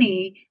was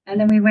sunny. And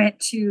then we went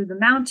to the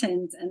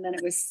mountains, and then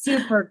it was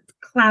super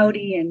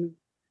cloudy and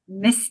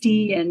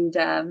misty. And,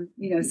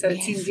 so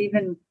it seems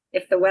even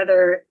if the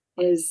weather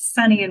is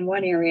sunny in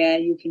one area,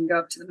 you can go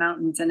up to the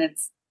mountains and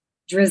it's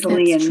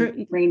drizzly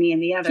and rainy in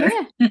the other.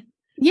 Yeah.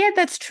 Yeah,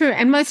 that's true.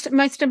 And most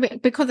of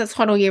it, because it's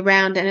hot all year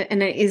round,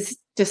 and it is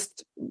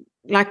just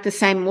like the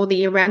same all the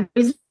year round.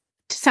 There's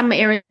some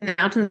areas in the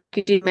mountains, like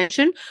you did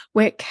mention,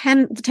 where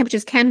the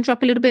temperatures can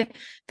drop a little bit.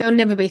 There'll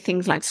never be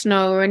things like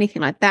snow or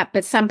anything like that.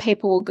 But some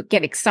people will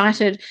get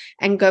excited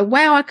and go,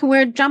 wow, I can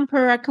wear a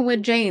jumper, I can wear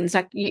jeans,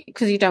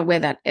 because you don't wear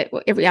that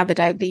every other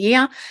day of the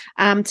year.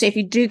 So if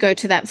you do go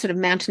to that sort of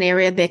mountain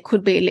area, it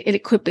could be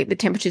the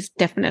temperature's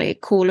definitely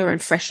cooler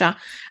and fresher.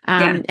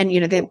 And,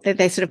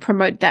 they sort of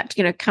promote that,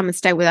 come and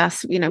stay with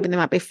us, when there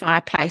might be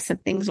fireplace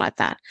and things like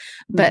that.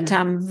 But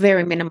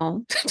very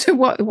minimal to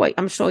what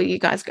I'm sure you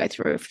guys go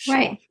through. For sure.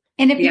 Right.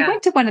 And if you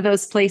went to one of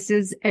those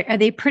places, are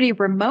they pretty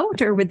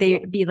remote, or would they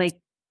be like,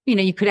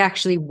 you could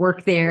actually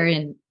work there,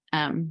 and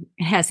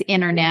it has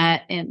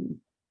internet and,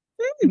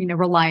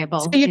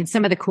 reliable in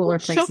some of the cooler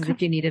places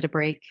if you needed a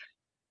break?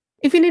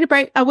 If you need a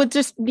break, I would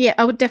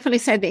definitely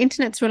say the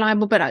internet's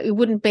reliable, but it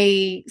wouldn't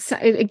be,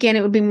 again,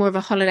 it would be more of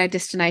a holiday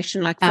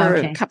destination, like for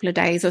a couple of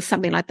days or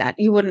something like that.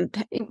 You wouldn't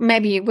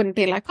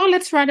be like, oh,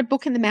 let's write a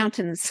book in the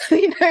mountains.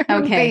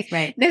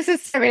 Right.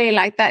 Necessarily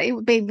like that. It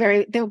would be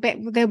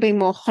there'll be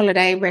more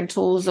holiday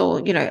rentals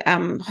or,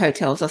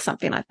 hotels or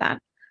something like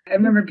that. I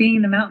remember being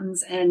in the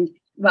mountains, and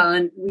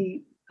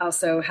we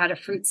also had a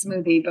fruit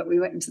smoothie, but we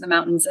went into the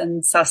mountains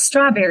and saw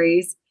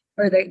strawberries,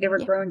 or they were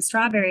growing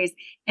strawberries.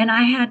 And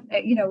I had,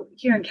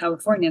 here in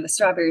California, the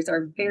strawberries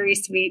are very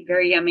sweet,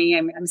 very yummy.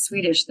 I'm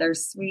Swedish. They're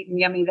sweet and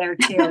yummy there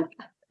too.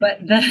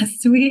 But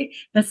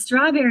the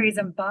strawberries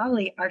in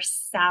Bali are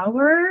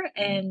sour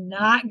and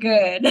not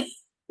good.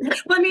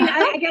 Well,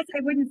 I guess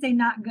I wouldn't say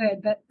not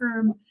good, but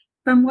from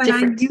what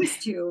I'm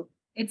used to,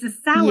 it's a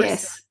sour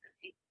strawberry.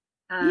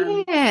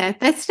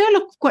 They still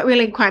look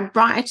quite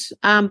bright,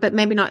 but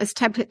maybe not as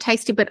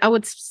tasty. But I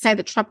would say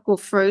the tropical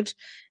fruit,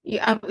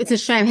 it's a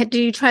shame. Did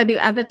you try the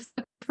other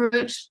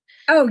fruit?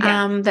 Oh,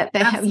 yeah. That they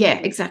have. Yeah,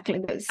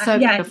 exactly. It's so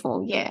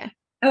beautiful. Yeah.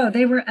 Oh,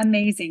 they were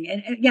amazing.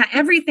 And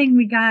everything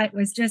we got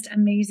was just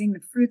amazing.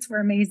 The fruits were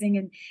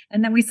amazing.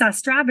 And then we saw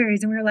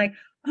strawberries, and we were like,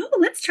 oh,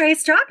 let's try a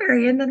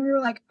strawberry. And then we were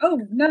like, oh,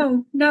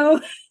 no,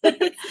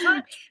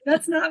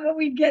 that's not what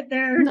we get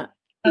there. No.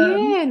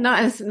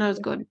 Not as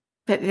good.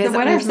 But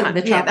what are some of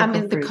the tropical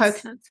fruits? The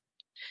coconuts.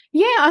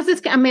 Yeah,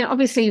 I mean,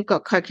 obviously you've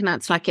got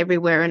coconuts like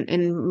everywhere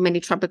in many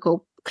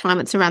tropical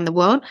climates around the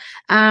world.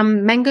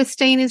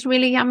 Mangosteen is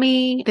really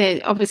yummy.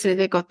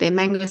 They've got their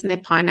mangoes and their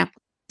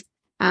pineapple.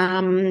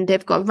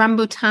 They've got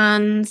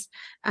rambutans.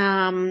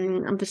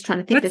 I'm just trying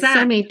to think. What's There's so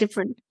that? many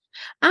different.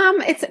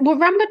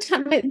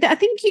 Rambutan. I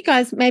think you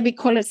guys maybe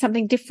call it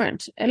something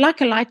different,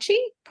 like a lychee,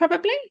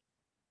 probably.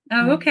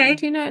 Oh, okay.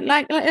 Do you know,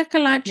 like a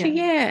lychee?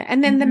 Yeah.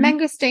 And then the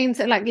mangosteens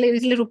are like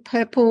these little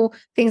purple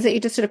things that you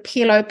just sort of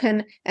peel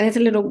open, and there's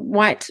a little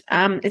white.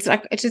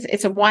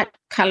 It's a white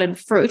colored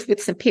fruit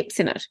with some pips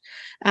in it.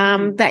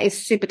 That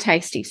is super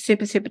tasty,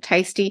 super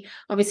tasty.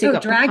 Obviously, you've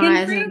got dragon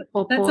papayas fruit. and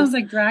pawpaws. That sounds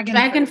like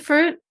dragon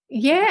fruit.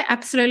 Yeah,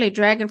 absolutely.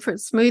 Dragon fruit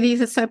smoothies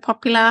are so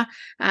popular.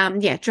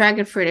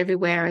 Dragon fruit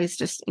everywhere is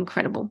just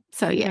incredible.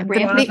 So yeah,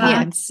 random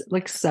plants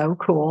look so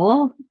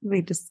cool.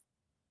 They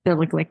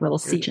look like little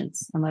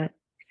seeds. I love it.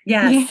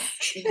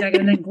 Yes, exactly.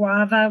 And then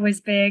guava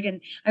was big,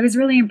 and I was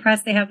really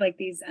impressed. They have like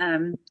these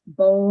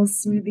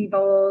smoothie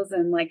bowls,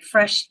 and like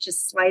fresh,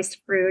 just sliced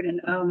fruit.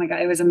 And oh my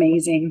God, it was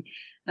amazing.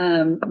 We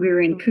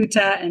were in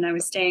Kuta, and I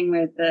was staying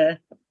with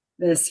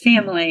this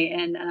family,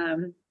 and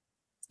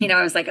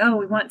I was like, oh,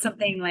 we want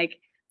something like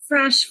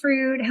fresh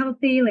fruit,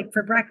 healthy, like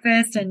for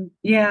breakfast, and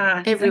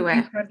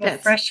everywhere.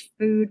 Fresh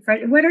food.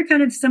 What are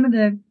kind of some of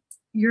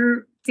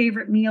your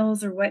favorite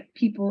meals, or what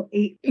people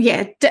ate?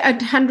 Yeah, I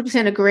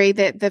 100% agree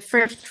that the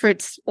fresh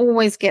fruits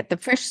always get the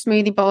fresh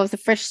smoothie bowls, the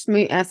fresh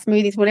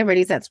smoothies, whatever it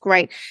is. That's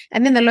great.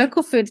 And then the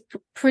local food's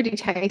pretty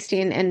tasty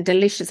and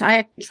delicious. I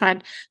actually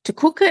tried to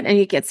cook it, and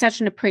you get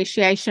such an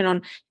appreciation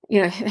on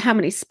how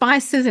many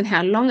spices and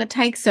how long it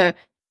takes. So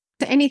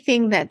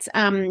anything that's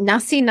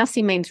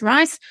nasi means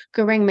rice,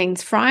 goreng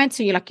means fried,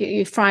 so you like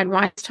your fried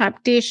rice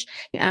type dish,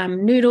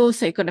 noodles,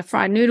 so you've got a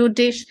fried noodle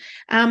dish,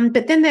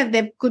 but then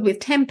they're good with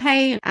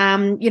tempeh.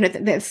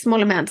 There's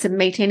small amounts of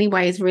meat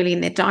anyway is really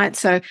in their diet,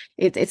 so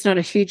it's not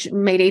a huge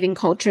meat eating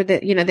culture.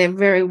 That they're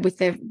very with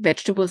their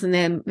vegetables and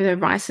their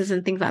rices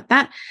and things like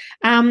that.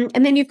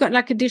 And then you've got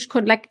like a dish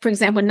called, like, for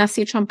example,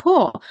 nasi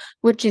campur,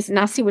 which is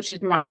rice, which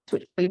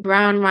is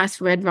brown rice,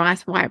 red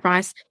rice, white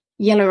rice,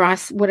 yellow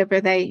rice, whatever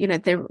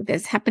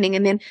there's happening.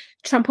 And then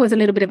campur is a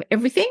little bit of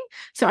everything.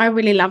 So I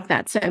really love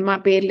that. So it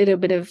might be a little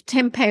bit of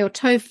tempeh or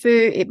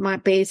tofu. It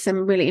might be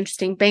some really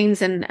interesting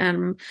beans and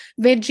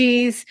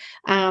veggies.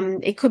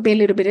 It could be a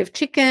little bit of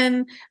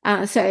chicken.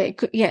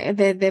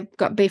 They've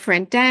got beef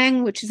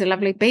rendang, which is a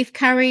lovely beef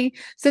curry.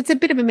 So it's a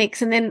bit of a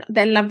mix. And then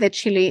they love their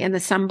chili and the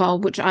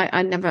sambal, which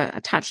I never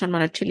touch. I'm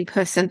not a chili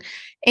person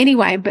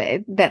anyway,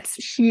 but that's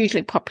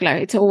hugely popular.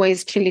 It's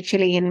always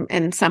chili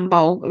and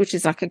sambal, which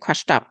is like a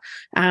crushed up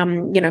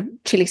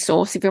chili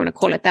sauce, if you want to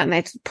call it that, and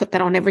they put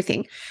that on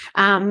everything.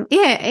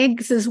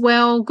 Eggs as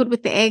well, good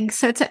with the eggs.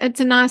 So it's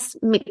a nice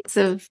mix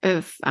of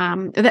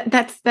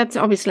that's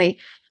obviously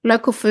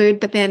local food,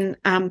 but then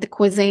the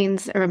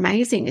cuisines are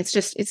amazing.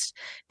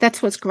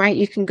 That's what's great.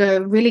 You can go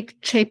really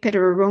cheap at a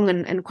room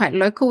and quite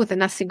local with a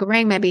nasi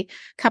goreng, maybe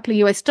a couple of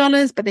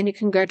US$, but then you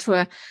can go to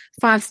a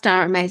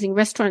 5-star amazing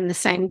restaurant in the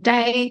same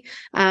day,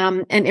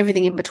 and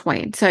everything in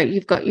between. So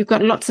you've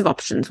got lots of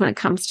options when it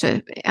comes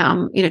to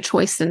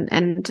choice and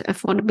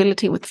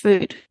affordability with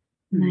food.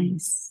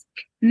 Nice.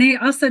 And they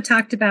also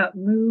talked about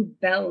Moo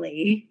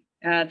Belly.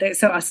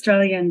 So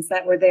Australians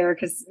that were there,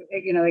 because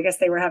I guess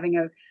they were having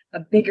a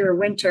bigger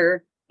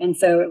winter, and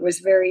so it was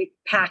very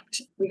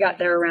packed. We got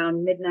there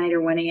around midnight or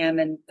 1 a.m.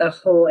 and the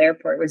whole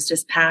airport was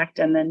just packed.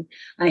 And then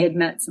I had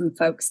met some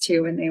folks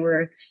too, and they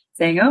were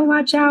saying, "Oh,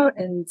 watch out!"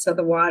 And so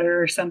the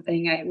water or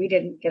something, we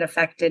didn't get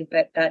affected,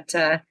 but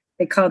that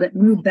they called it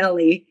Moo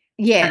Belly.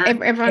 Yeah,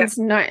 everyone's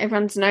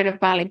known of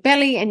Bali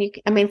belly,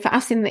 and for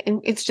us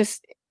it's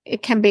just.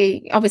 It can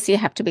be, obviously you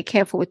have to be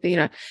careful with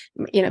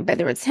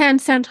whether it's hand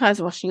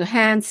sanitizer, washing your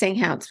hands, seeing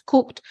how it's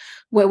cooked,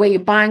 where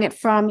you're buying it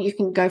from. You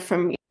can go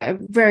from a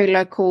very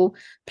local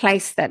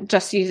place that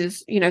just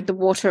uses, the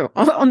water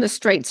on the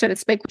street, so to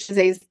speak, which is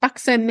these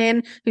bakso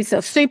men who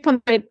sell soup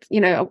on it.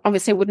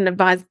 Obviously wouldn't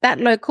advise that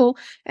local.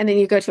 And then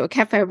you go to a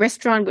cafe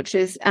restaurant, which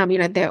is,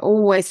 they're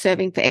always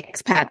serving for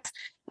expats.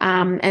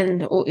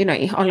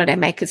 Holiday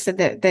makers, so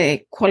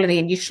the quality,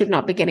 and you should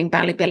not be getting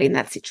Bali belly in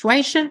that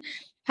situation.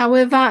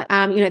 However,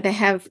 they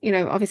have,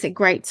 obviously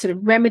great sort of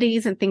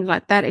remedies and things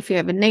like that if you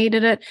ever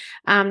needed it.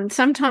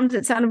 Sometimes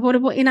it's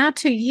unavoidable. In our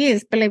 2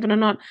 years, believe it or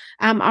not,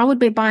 I would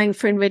be buying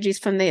fruit and veggies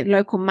from the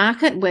local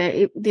market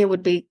where there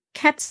would be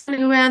cats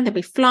running around, there'd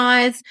be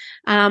flies,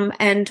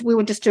 and we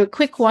would just do a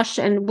quick wash,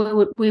 and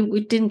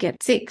we didn't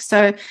get sick.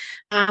 So,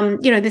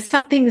 there's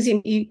some things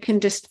you can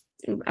just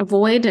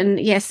avoid. And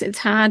yes, it's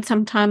hard.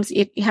 Sometimes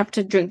you have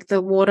to drink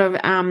the water,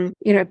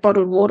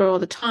 bottled water all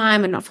the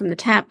time and not from the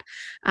tap,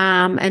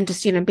 and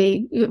just,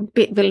 be a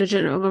bit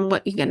vigilant on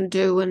what you're going to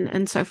do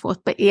and so forth.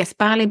 But yes,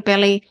 Bali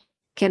belly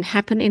can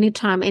happen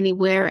anytime,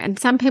 anywhere. And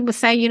some people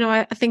say,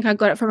 I think I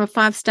got it from a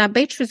 5-star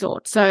beach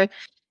resort. So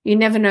you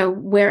never know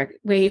where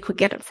you could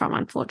get it from,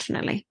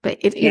 unfortunately. But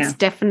it's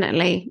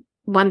definitely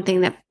one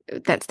thing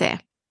that's there.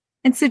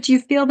 And so do you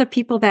feel the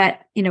people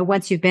that,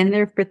 once you've been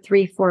there for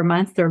 3-4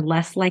 months, they're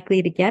less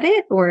likely to get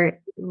it? Or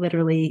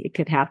literally it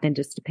could happen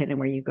just depending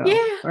where you go?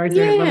 Yeah, Or is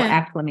there a little yeah.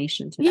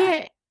 acclimation to that?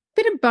 Yeah,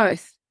 bit of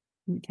both.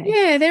 Okay.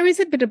 Yeah, there is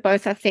a bit of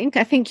both, I think.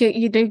 I think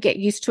you do get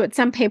used to it.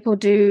 Some people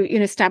do,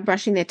 start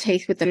brushing their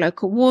teeth with the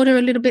local water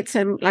a little bit.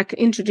 So like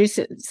introduce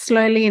it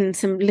slowly in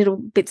some little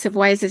bits of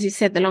ways. As you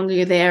said, the longer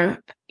you're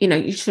there,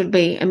 you should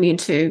be immune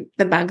to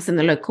the bugs and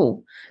the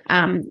local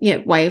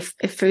way of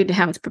food,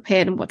 how it's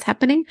prepared and what's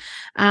happening.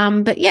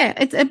 But yeah,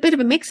 it's a bit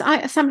of a mix.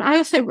 I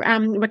also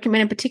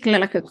recommend in particular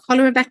like a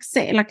cholera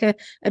vaccine, like a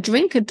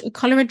drink, a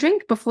cholera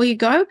drink before you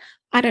go.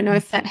 I don't know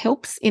if that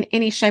helps in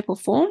any shape or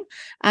form.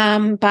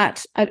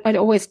 But I'd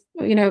always,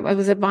 I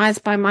was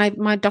advised by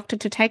my doctor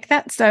to take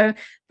that. So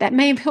that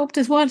may have helped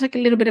as well. It's like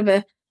a little bit of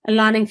a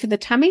lining for the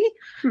tummy.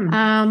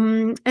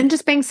 And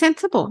just being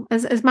sensible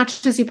as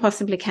much as you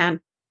possibly can.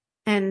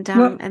 And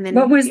then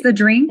what was the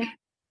drink?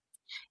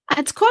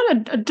 It's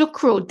called a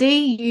Dukoral,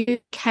 Dukoral,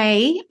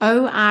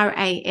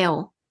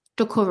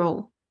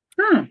 Dukoral.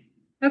 Oh,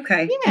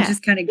 okay. Yeah. It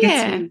just kind of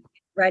gets you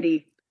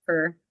ready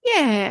for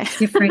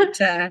different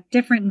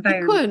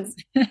environments.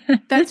 It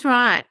could. That's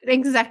right.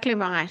 Exactly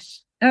right.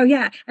 Oh,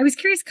 yeah. I was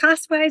curious,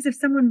 cost-wise, if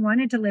someone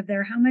wanted to live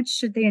there, how much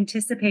should they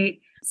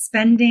anticipate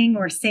spending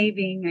or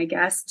saving, I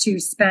guess, to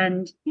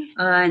spend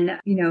on, I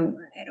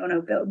don't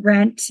know,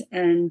 rent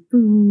and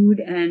food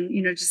and,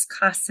 just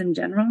costs in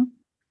general?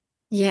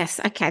 Yes.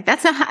 Okay.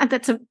 That's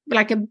a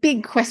like a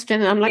big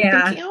question. I'm like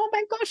thinking, oh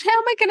my gosh, how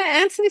am I going to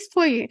answer this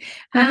for you?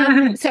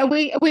 So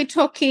we're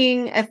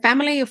talking a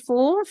family of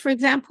 4, for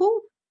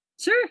example.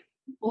 Sure.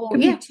 Or,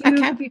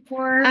 okay.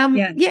 Before.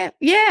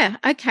 Yeah.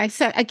 Okay.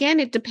 So again,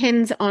 it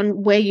depends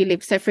on where you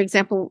live. So for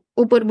example,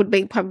 Ubud would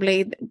be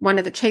probably one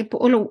of the cheaper,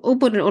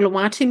 Ubud and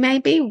Uluwatu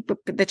maybe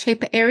the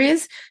cheaper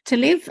areas to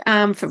live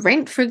for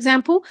rent, for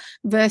example,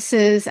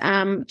 versus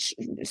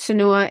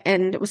Sanua,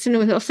 and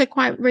Sanua is also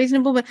quite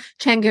reasonable, but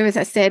Canggu, as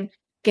I said,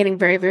 getting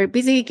very, very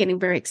busy, getting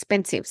very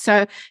expensive.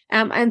 So,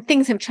 and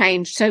things have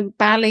changed. So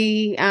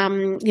Bali,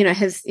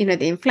 has,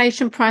 the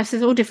inflation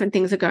prices, all different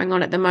things are going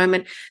on at the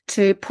moment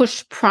to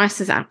push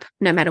prices up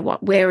no matter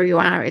what, where you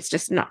are. It's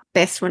just not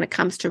best when it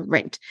comes to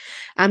rent.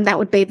 That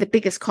would be the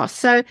biggest cost.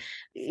 So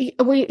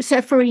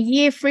for a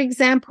year, for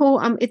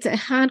example, it's a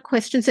hard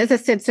question. So as I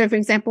said, for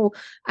example,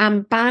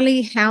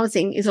 Bali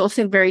housing is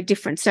also very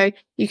different. So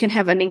you can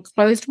have an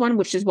enclosed one,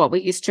 which is what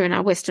we're used to in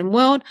our Western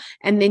world.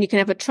 And then you can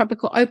have a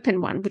tropical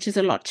open one, which is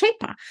a lot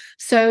cheaper.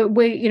 So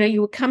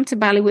you would come to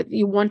Bali with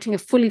you wanting a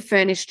fully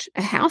furnished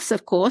house,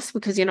 of course,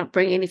 because you're not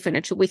bringing any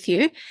furniture with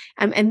you.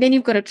 And then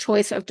you've got a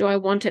choice of, do I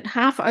want it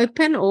half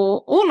open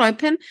or all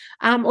open?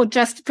 Or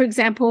just, for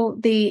example,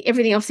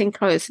 everything else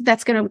enclosed.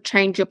 That's going to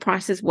change your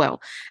price as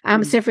well.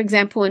 So, for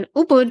example, in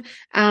Ubud,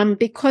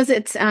 because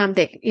it's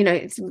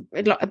it's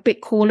a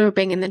bit cooler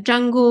being in the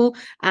jungle,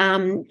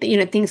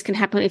 things can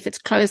happen if it's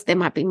closed. There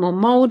might be more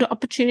mold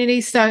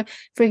opportunities. So,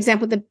 for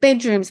example, the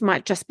bedrooms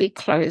might just be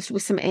closed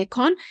with some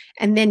aircon,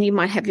 and then you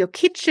might have your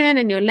kitchen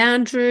and your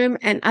lounge room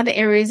and other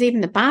areas,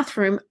 even the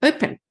bathroom,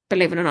 open,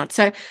 believe it or not.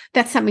 So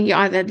that's something you're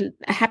either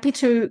happy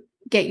to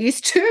get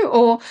used to,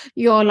 or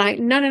you're like,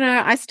 no,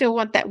 I still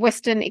want that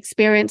Western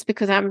experience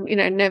because I'm,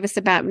 nervous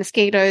about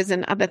mosquitoes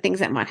and other things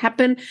that might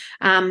happen.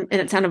 And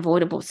it's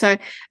unavoidable. So,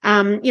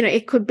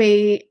 it could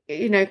be,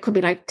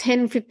 like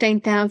 10,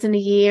 15,000 a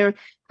year.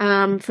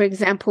 For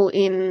example,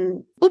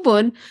 in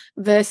Ubud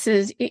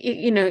versus,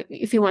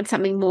 if you want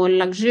something more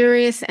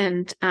luxurious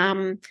and,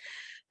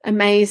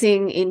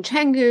 amazing in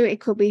Canggu, it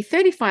could be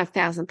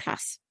 35,000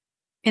 plus.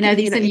 And are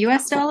these in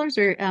US dollars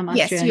or Australian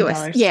yes, US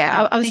dollars?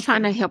 Yeah, I was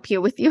trying to help you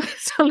with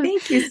US dollars.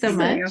 Thank you so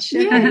much.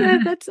 Yeah,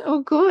 that's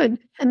all good.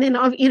 And then,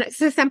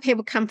 so some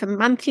people come for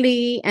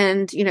monthly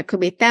and, it could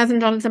be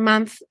 $1,000 a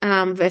month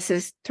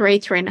versus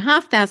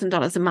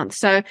 $3,500 a month.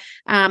 So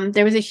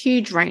there is a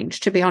huge range,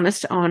 to be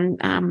honest,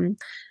 on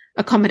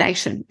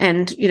accommodation.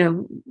 And,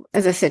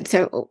 as I said,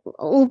 so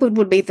Ubud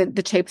would be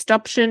the cheapest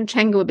option.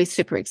 Canggu would be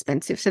super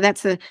expensive. So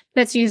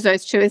let's use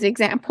those two as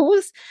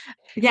examples.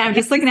 Yeah, I'm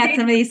just looking at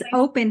some of these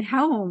open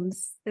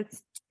homes.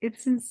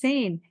 It's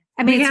insane.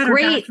 I mean, it's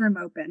great. Our bathroom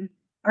open.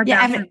 Our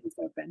bathroom is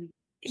open.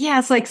 Yeah,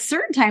 it's like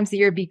certain times of the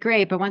year would be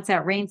great, but once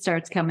that rain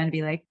starts coming, it'd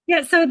be like.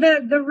 Yeah, so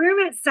the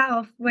room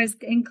itself was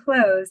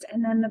enclosed,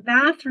 and then the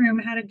bathroom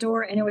had a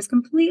door, and it was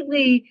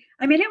completely.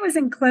 I mean, it was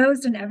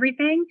enclosed and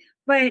everything,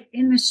 but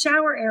in the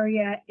shower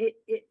area,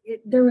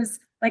 there was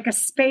like a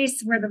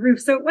space where the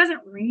roof. So it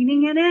wasn't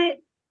raining in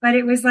it, but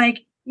it was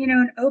like,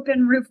 an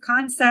open roof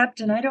concept.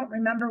 And I don't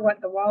remember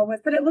what the wall was,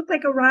 but it looked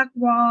like a rock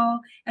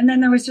wall. And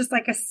then there was just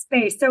like a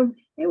space. So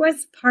it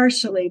was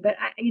partially, but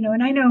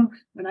and I know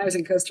when I was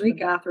in Costa Rica,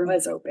 the bathroom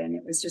was open.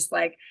 It was just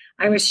like,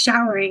 I was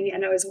showering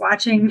and I was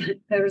watching,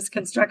 there was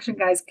construction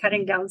guys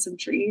cutting down some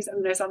trees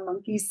and there's a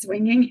monkey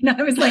swinging. And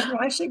I was like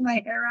washing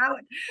my hair out.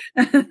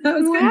 That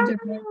was kind of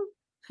different.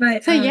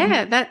 But, so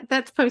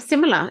that's probably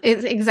similar.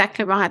 It's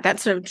exactly right. That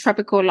sort of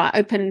tropical, like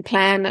open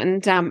plan.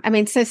 And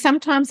so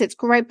sometimes it's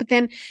great, but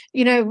then,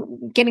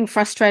 getting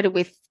frustrated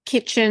with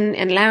kitchen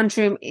and lounge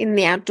room in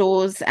the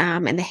outdoors,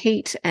 and the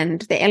heat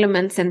and the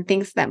elements and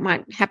things that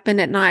might happen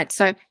at night.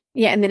 So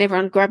Yeah, and then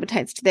everyone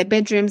gravitates to their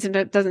bedrooms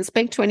and doesn't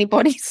speak to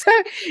anybody. So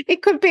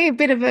it could be a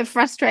bit of a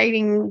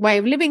frustrating way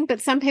of living, but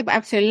some people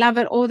absolutely love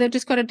it, or they've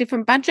just got a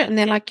different budget and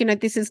they're like,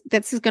 this is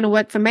going to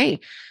work for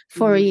me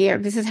for a year.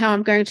 This is how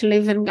I'm going to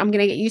live and I'm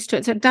going to get used to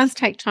it. So it does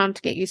take time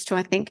to get used to,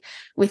 I think,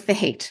 with the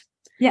heat.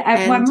 Yeah,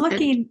 I'm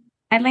looking,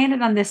 I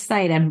landed on this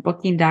site on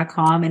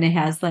booking.com and it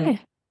has like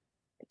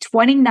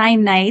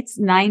 29 nights,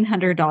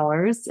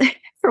 $900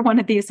 for one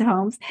of these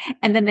homes.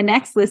 And then the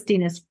next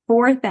listing is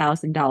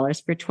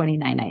 $4,000 for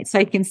 29 nights. So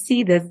I can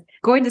see this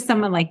going to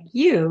someone like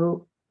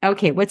you.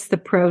 Okay, what's the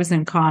pros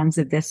and cons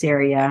of this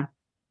area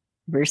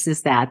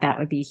versus that? That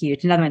would be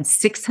huge. Another one,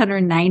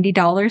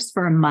 $690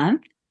 for a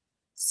month.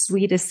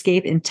 Suite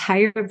Escape,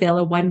 entire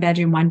villa, 1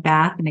 bedroom, 1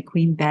 bath, and a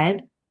queen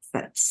bed.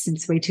 That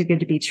seems way too good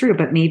to be true,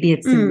 but maybe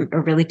it's a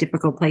really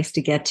difficult place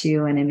to get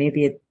to. And then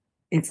maybe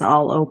it's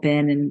all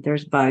open and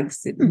there's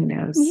bugs. Who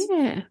knows?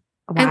 Yeah.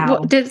 Wow. And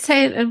what, did it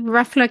say a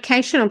rough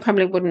location, or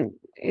probably wouldn't?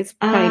 It's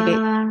probably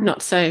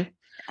not so.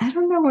 I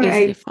don't know where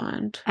easily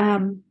find.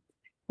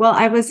 Well,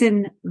 I was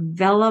in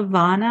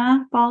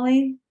Velavana,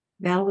 Bali.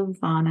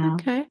 Velavana.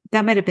 Okay,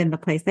 that might have been the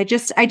place. I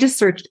just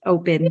searched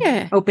open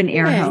air homes. Yes. Open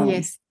air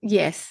homes.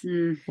 Yeah.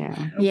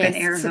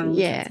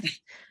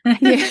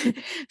 Yeah.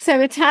 So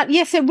it's hard.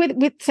 Yeah. So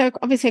so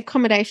obviously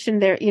accommodation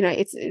there,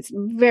 it's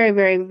very,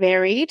 very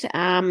varied.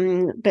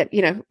 But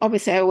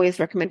obviously I always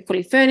recommend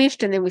fully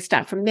furnished, and then we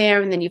start from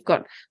there, and then you've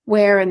got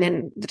where, and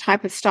then the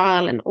type of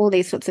style and all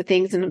these sorts of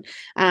things. And,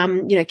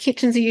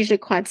 kitchens are usually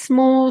quite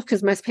small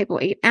because most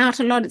people eat out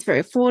a lot. It's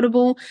very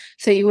affordable.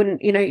 So you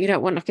wouldn't, you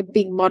don't want like a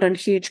big modern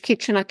huge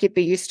kitchen like you'd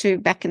be used to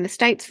back in the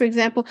States, for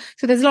example.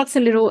 So there's lots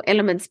of little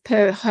elements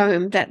per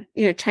home that,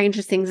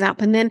 changes things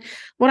up. And then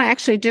what I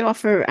actually do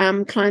offer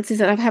clients is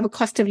that I have a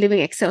cost of living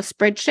Excel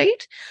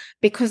spreadsheet,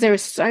 because there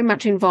is so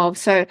much involved.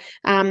 So,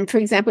 for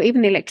example,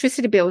 even the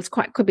electricity bill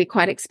could be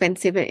quite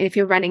expensive. If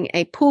you're running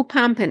a pool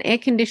pump and air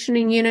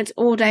conditioning units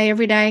all day,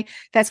 every day,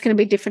 that's going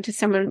to be different to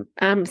someone,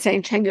 say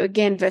in Canggu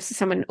again versus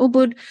someone in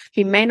Ubud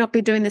who may not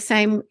be doing the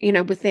same,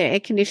 with their air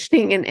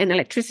conditioning and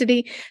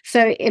electricity.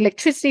 So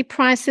electricity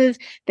prices,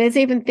 there's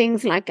even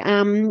things like,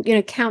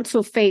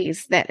 council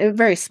fees that are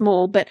very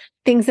small, but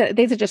these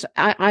are just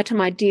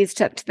item ideas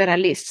that I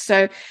list.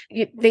 So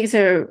these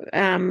are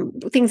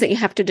things that you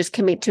have to just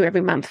commit to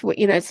every month.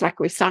 It's like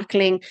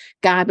recycling,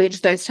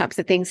 garbage, those types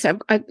of things. So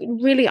I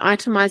really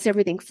itemize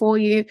everything for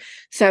you.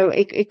 So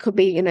it could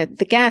be,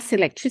 the gas,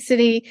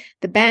 electricity,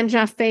 the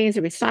banja fees,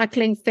 the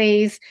recycling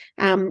fees,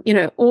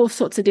 all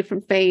sorts of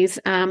different fees,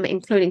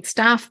 including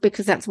staff,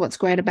 because that's what's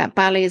great about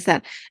Bali is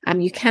that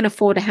you can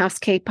afford a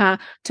housekeeper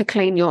to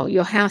clean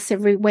your house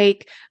every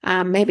week,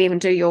 maybe even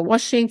do your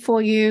washing for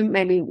you,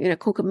 maybe,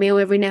 cook a meal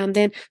every now and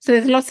then. So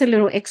there's lots of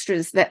little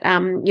extras that,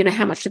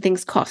 how much do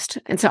things cost.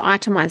 And so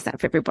itemize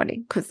that for everybody,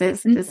 because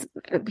there's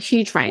a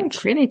huge range.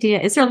 Great idea.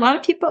 Is there a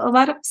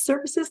lot of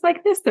services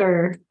like this,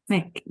 or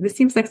like, this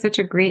seems like such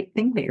a great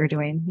thing that you're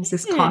doing? Is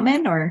this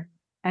common, or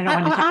I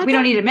don't want to we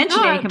don't need to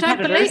mention any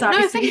competitors,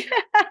 obviously.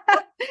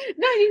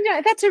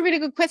 No, that's a really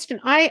good question.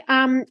 I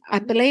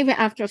believe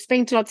after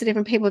speaking to lots of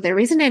different people, there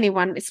isn't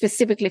anyone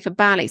specifically for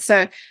Bali.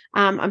 So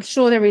I'm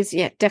sure there is,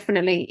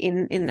 definitely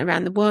in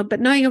around the world.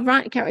 But no, you're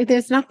right, Carrie.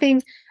 There's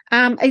nothing.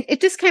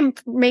 It just came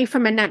me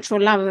from a natural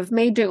love of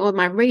me doing all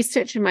my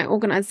research and my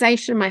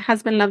organization. My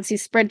husband loves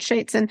his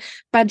spreadsheets and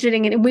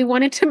budgeting, and we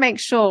wanted to make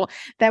sure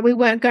that we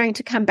weren't going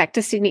to come back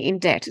to Sydney in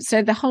debt.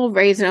 So the whole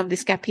reason of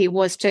this gap year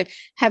was to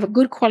have a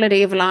good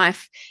quality of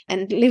life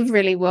and live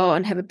really well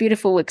and have a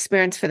beautiful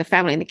experience for the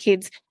family and the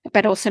kids,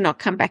 but also not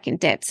come back in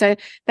debt. So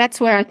that's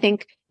where I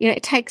think,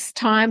 it takes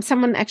time.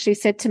 Someone actually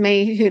said to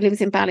me, who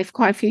lives in Bali for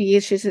quite a few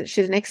years, she's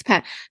an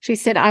expat. She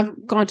said, I've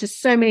gone to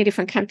so many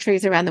different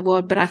countries around the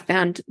world, but I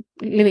found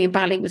living in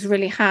Bali was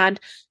really hard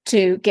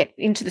to get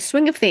into the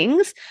swing of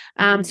things.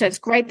 So it's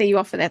great that you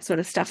offer that sort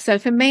of stuff. So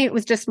for me, it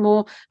was just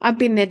more, I've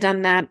been there,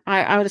 done that.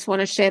 I just want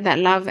to share that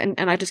love, and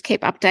I just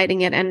keep updating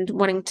it and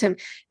wanting to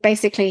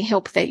basically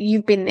help that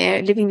you've been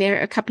there, living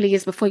there a couple of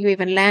years before you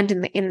even land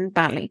in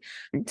Bali.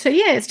 So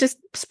it's just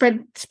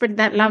spread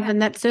that love and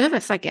that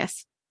service, I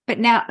guess. But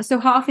now, so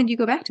how often do you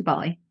go back to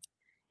Bali?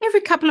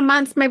 Every couple of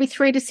months, maybe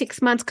 3 to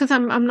 6 months, because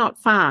I'm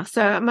not far.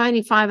 So I'm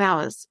only 5.5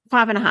 hours.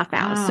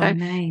 Oh, so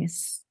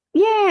nice.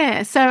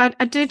 Yeah. So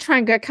I do try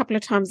and go a couple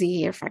of times a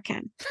year if I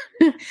can.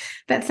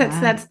 That's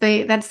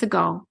the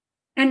goal.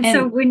 And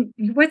so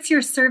what's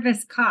your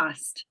service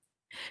cost?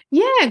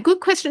 Yeah, good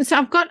question. So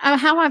I've got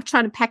how I've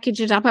tried to package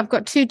it up. I've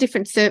got two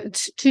different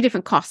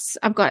costs.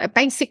 I've got a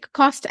basic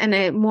cost and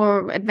a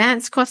more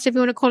advanced cost, if you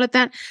want to call it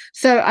that.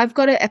 So I've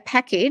got a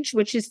package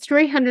which is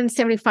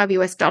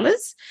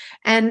 $375,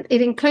 and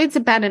it includes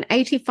about an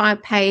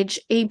 85-page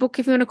ebook,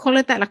 if you want to call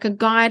it that, like a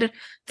guide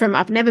from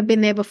I've never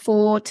been there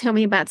before. Tell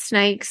me about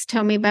snakes.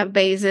 Tell me about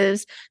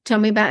visas. Tell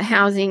me about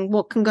housing.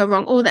 What can go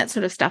wrong? All that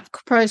sort of stuff.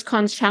 Pros,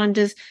 cons,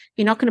 challenges.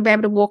 You're not going to be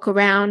able to walk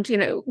around.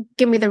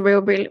 Give me the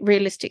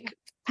realistic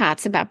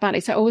parts about Bali.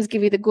 So I always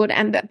give you the good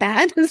and the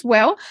bad as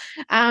well,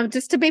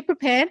 just to be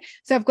prepared.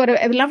 So I've got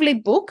a lovely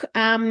book.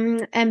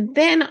 And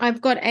then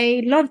I've got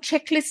a lot of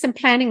checklists and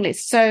planning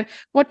lists. So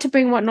what to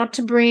bring, what not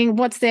to bring,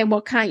 what's there,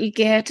 what can't you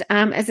get.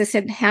 As I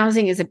said,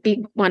 housing is a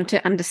big one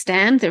to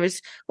understand. There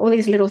is all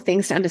these little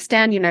things to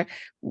understand. You're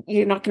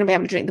not going to be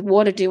able to drink the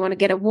water. Do you want to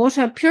get a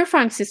water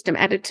purifying system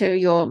added to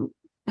your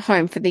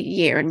home for the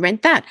year and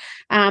rent that?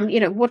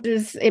 What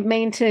does it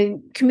mean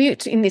to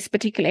commute in this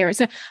particular area?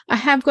 So I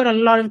have got a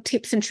lot of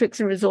tips and tricks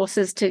and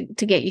resources to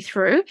get you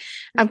through.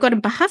 I've got a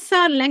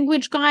Bahasa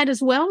language guide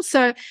as well.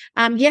 So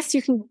yes,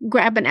 you can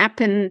grab an app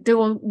and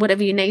do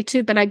whatever you need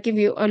to, but I give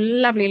you a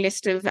lovely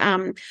list of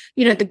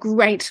the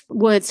great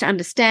words to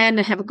understand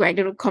and have a great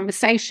little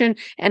conversation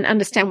and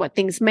understand what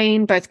things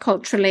mean, both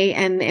culturally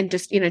and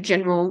just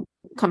general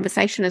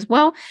conversation as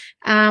well,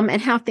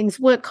 and how things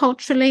work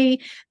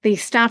culturally, the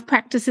staff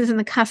practices and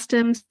the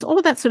customs,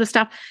 all that sort of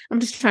stuff. I'm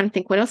just trying to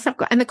think what else I've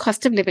got. And the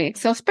cost of living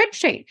Excel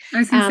spreadsheet. I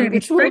was going to say the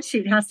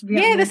spreadsheet has to be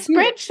on the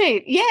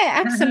spreadsheet.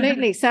 Yeah,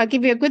 absolutely. So I'll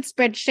give you a good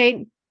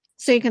spreadsheet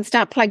so you can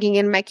start plugging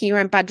in, making your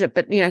own budget,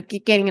 but,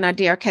 getting an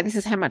idea, okay, this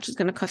is how much it's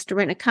going to cost to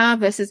rent a car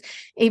versus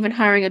even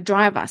hiring a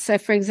driver. So,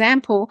 for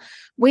example,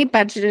 we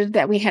budgeted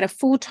that we had a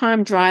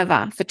full-time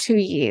driver for 2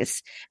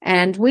 years,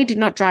 and we did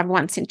not drive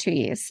once in 2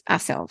 years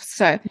ourselves.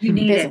 So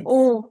there's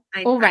all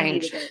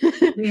range.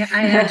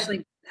 I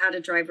actually had a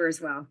driver as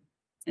well.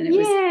 And it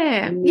was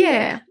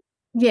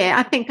Yeah,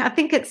 I think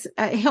it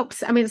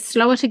helps. I mean, it's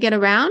slower to get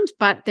around,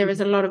 but there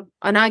is a lot of,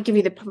 and I give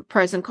you the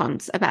pros and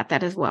cons about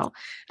that as well.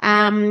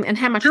 And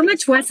how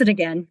much was it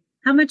again?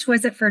 How much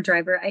was it for a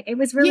driver? It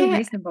was really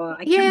reasonable.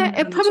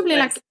 It probably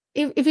like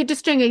if you're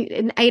just doing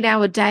an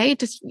 8-hour day,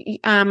 just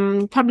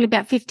probably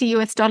about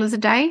 $50 a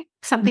day,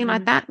 something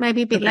like that,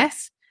 maybe a bit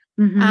less.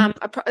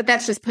 Mm-hmm.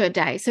 That's just per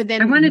day. So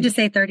then I wanted to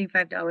say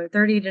 $35,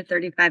 30 to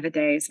 35 a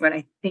day is what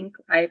I think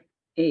I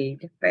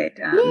paid, but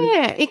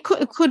it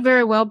could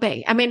very well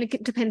be. I mean,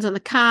 it depends on the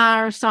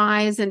car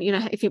size, and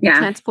if you're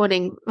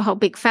transporting a whole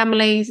big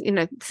family,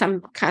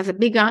 some cars are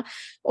bigger,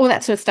 all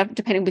that sort of stuff,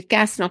 depending with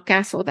gas, not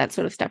gas, all that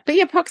sort of stuff. But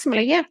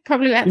approximately,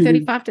 probably about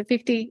 35 to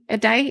 50 a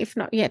day. If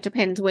not, it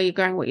depends where you're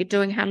going, what you're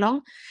doing, how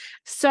long.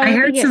 So I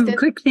heard some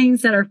quick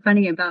things that are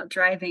funny about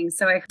driving.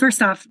 So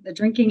first off, the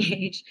drinking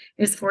age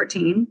is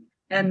 14.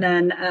 And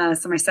then,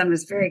 so my son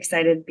was very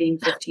excited being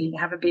 15 to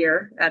have a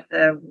beer at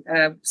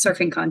the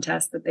surfing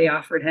contest that they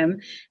offered him.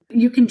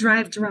 You can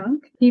drive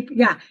drunk.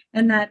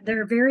 And that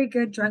they're very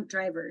good drunk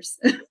drivers.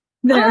 Oh,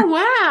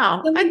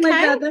 wow. Okay. Like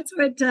that. That's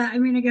what, I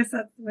guess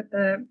that's what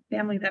the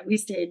family that we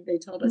stayed, they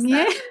told us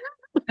that.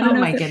 I don't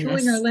know if it's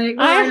pulling our leg.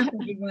 I don't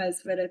think he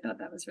was, but I thought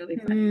that was really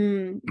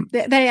funny.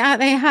 They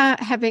are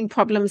having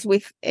problems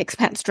with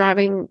expats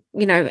driving,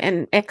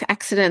 and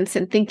accidents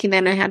and thinking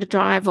they know how to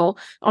drive, or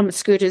on the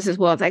scooters as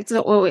well. It's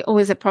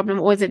always a problem,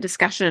 always a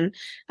discussion,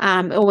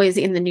 always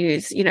in the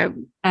news,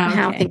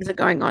 how things are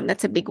going on.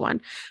 That's a big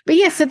one. But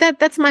so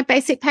that's my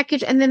basic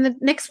package. And then the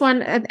next one,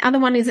 the other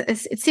one is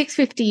it's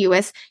 $650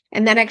 US,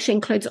 and that actually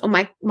includes all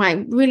my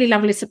really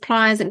lovely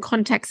suppliers and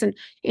contacts and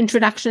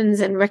introductions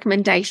and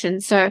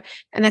recommendations. So,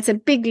 and that's a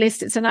big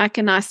list. It's like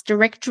a nice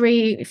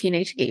directory. If you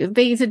need to get your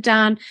visa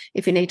done,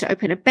 if you need to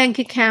open a bank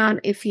account,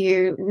 if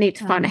you need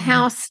to find a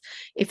house,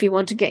 if you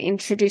want to get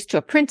introduced to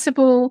a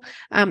principal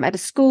at a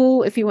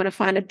school, if you want to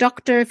find a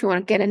doctor, if you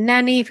want to get a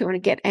nanny, if you want to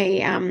get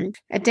a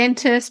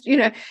dentist,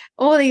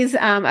 all these,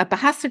 a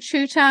Bahasa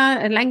tutor,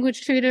 a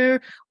language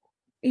tutor,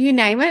 you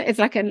name it. It's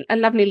like a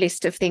lovely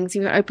list of things.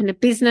 You open a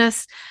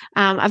business.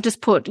 I've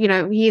just put,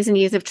 years and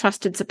years of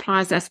trusted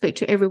suppliers that I speak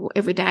to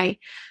every day,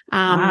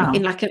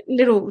 in like a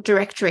little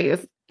directory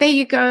of, there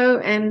you go,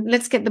 and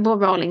let's get the ball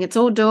rolling. It's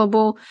all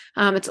doable.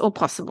 It's all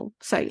possible.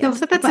 So that's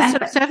the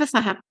sort of service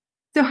I have.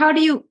 So how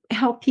do you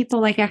help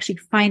people actually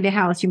find a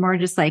house? You more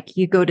just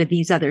you go to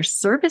these other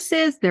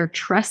services, they're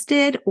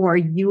trusted, or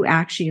you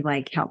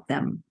actually help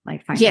them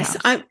find a house? Yes,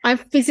 I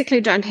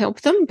physically don't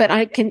help them, but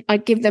I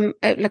give them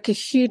a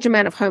huge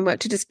amount of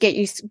homework to just get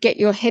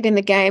your head in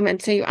the game, and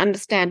so you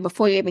understand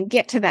before you even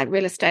get to that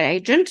real estate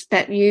agent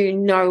that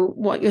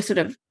what you're sort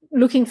of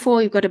looking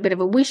for. You've got a bit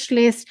of a wish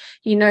list,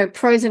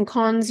 pros and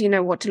cons,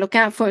 what to look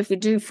out for if you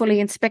do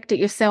fully inspect it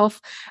yourself.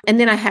 And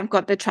then I have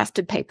got the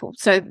trusted people.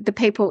 So the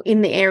people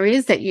in the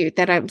areas that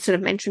I sort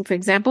of mentioned, for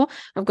example,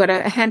 I've got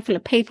a handful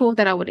of people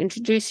that I would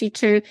introduce you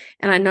to.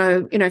 And I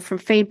know, from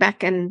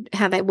feedback and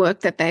how they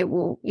work that they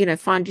will,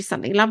 find you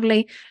something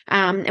lovely.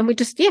 And we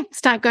just,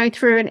 start going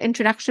through an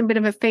introduction, bit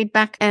of a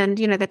feedback, and,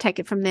 they take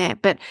it from there.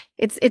 But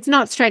it's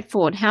not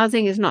straightforward.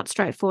 Housing is not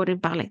straightforward in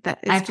Bali.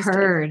 I've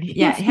heard.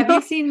 Have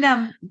you seen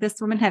this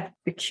woman have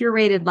the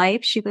curated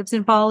life? She lives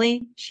in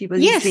Bali. She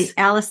was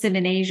Allison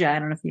in Asia. I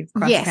don't know if you've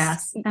crossed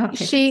paths.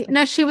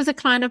 Okay. She was a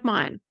client of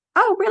mine.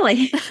 Oh,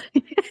 really?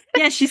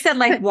 She said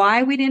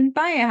why we didn't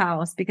buy a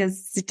house,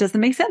 because it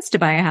doesn't make sense to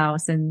buy a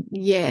house. And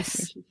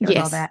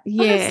all that.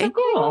 That's so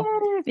cool.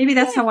 Maybe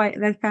that's how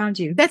I found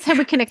you. That's how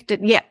we connected.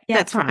 Yeah,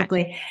 that's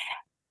probably. Right.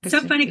 It's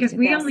so funny because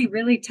we only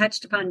really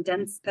touched upon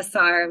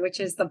Denpasar, which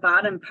is the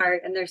bottom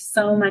part, and there's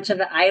so much of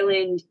the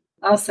island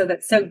also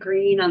that's so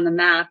green on the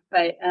map,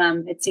 but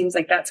it seems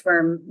like that's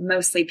where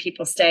mostly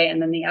people stay.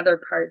 And then the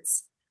other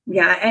parts,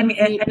 yeah, I mean,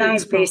 and I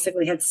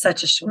basically had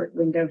such a short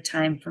window of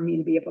time for me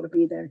to be able to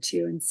be there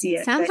too and see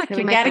it. Sounds like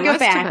we got to go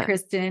back,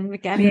 Kristen. We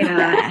got to go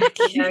back.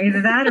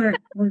 Either that or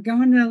we're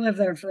going to live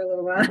there for a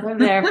little while. Live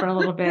there for a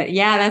little bit.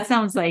 Yeah, that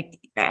sounds like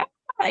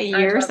a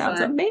year.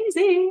 Sounds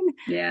amazing.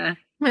 Yeah.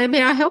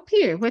 Maybe I'll help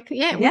you with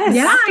Yes.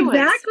 Yeah,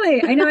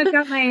 exactly. I know I've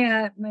got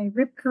my my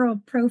Rip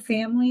Curl Pro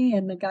family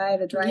and the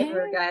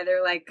driver guy.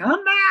 They're like,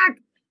 come back. I'm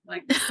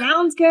like,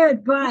 sounds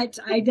good, but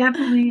I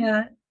definitely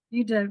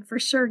need to for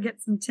sure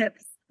get some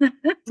tips.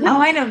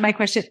 I know my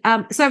question.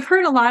 So I've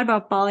heard a lot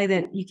about Bali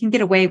that you can get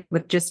away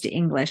with just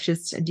English.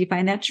 Do you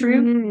find that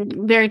true?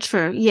 Very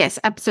true. Yes,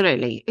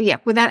 absolutely. Yeah.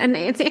 And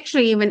it's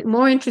actually even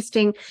more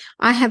interesting.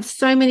 I have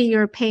so many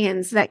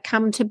Europeans that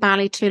come to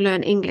Bali to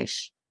learn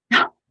English.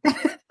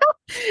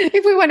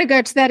 If we want to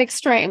go to that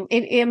extreme,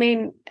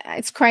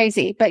 it's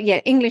crazy. But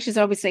yeah, English is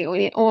obviously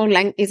all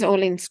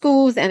in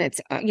schools, and it's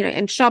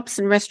in shops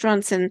and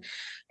restaurants and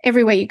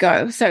everywhere you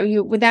go. So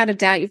you, without a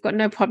doubt, you've got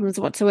no problems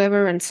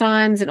whatsoever, and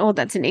signs and all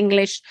that's in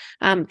English.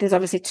 There's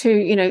obviously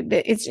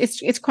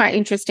it's quite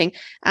interesting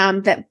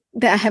that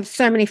I have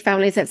so many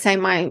families that say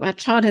my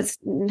child has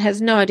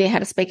no idea how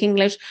to speak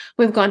English.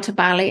 We've gone to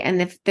Bali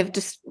and they've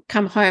just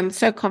come home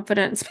so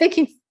confident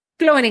speaking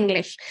fluent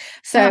English.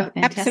 So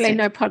absolutely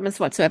no problems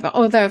whatsoever.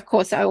 Although, of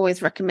course, I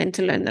always recommend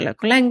to learn the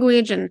local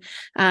language, and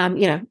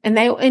and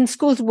they in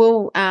schools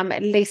will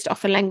at least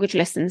offer language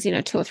lessons,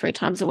 2 or 3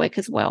 times a week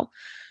as well.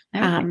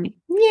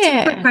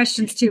 Quick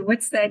questions too.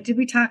 Did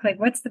we talk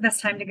what's the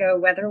best time to go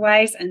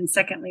weather-wise? And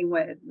secondly,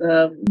 what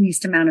the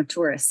least amount of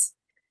tourists?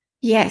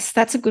 Yes,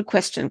 that's a good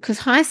question, because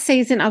high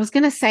season, I was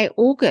going to say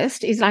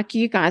August is like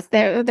you guys.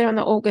 They're on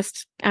the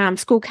August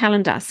school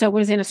calendar. So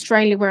whereas in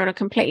Australia, we're on a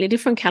completely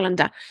different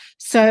calendar.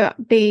 So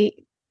the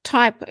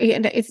type,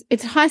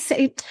 it's high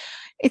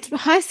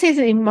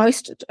season in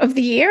most of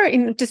the year,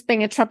 in just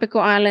being a tropical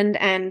island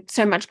and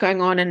so much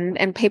going on,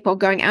 and people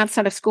going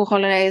outside of school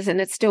holidays, and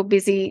it's still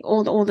busy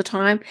all the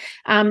time.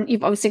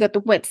 You've obviously got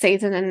the wet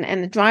season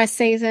and the dry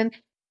season.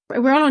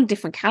 We're all on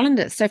different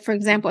calendars. So, for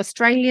example,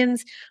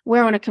 Australians,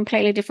 we're on a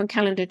completely different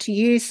calendar to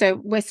you.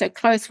 So we're so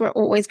close. We're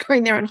always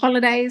going there on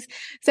holidays.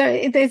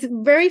 So there's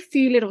very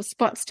few little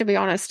spots, to be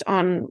honest,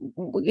 on,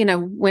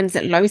 when's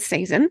it low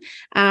season,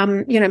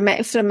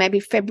 sort of maybe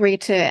February,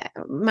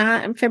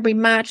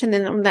 March, and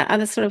then on that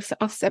other sort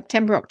of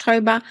September,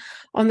 October,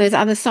 on those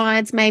other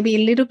sides, maybe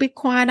a little bit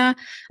quieter,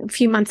 a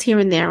few months here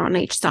and there on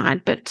each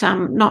side, but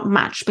not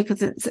much,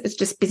 because it's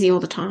just busy all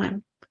the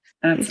time.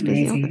 That's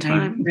amazing.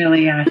 I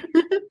really, I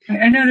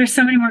know there's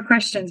so many more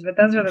questions, but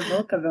those are the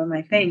bulk of them,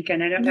 I think.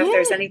 And I don't know if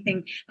there's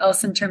anything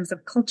else in terms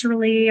of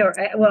culturally,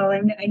 I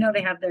know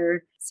they have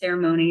their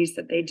ceremonies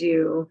that they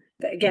do.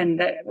 Again,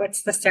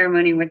 what's the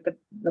ceremony with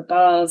the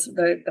balls,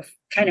 the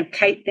kind of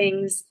kite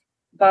things,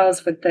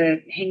 balls with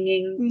the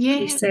hanging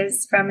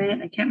pieces from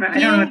it? I can't remember. I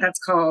don't know what that's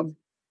called.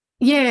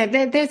 Yeah,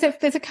 there's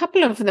a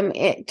couple of them,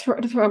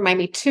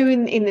 maybe 2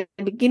 in the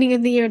beginning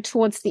of the year and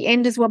towards the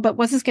end as well. But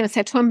was just going to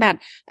say to them about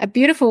a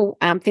beautiful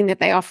thing that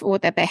they offer, or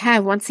that they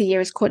have once a year,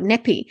 is called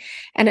Nepi,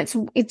 and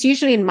it's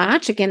usually in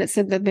March. Again, it's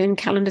the moon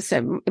calendar,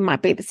 so it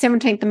might be the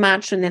 17th of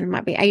March, and then it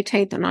might be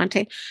 18th or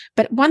 19th.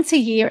 But once a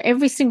year,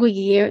 every single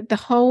year, the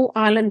whole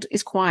island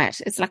is quiet.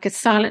 It's like a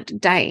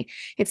silent day.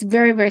 It's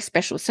very, very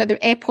special. So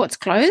the airport's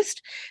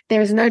closed.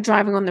 There is no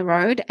driving on the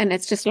road, and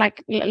it's just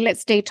like,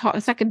 let's detox.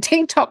 It's like a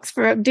detox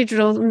for digital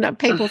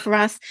people. For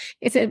us,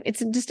 it's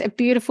just a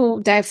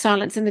beautiful day of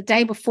silence. And the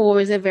day before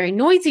is a very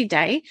noisy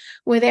day,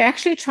 where they're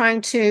actually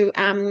trying to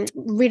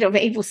rid of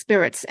evil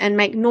spirits and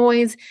make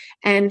noise.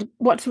 And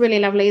what's really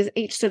lovely is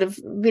each sort of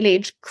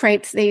village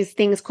creates these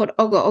things called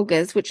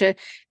ogas, which are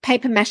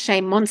paper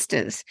mache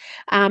monsters,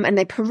 and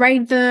they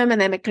parade them,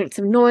 and they make lots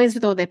of noise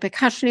with all their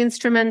percussion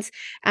instruments,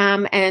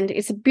 and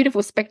it's a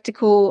beautiful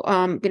spectacle.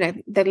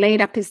 The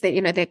lead up is that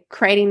they're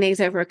creating these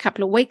over a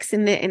couple of weeks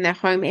in their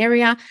home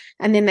area,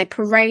 and then they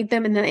parade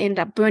them, and then they end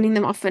up burning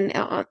them often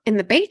in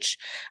the beach.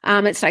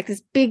 It's like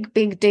this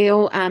big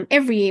deal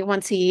every year,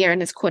 once a year,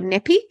 and it's called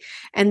Nepi.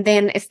 And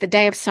then it's the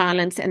day of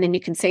silence, and then you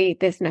can see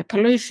there's no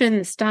pollution,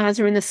 the stars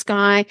are in the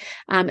sky,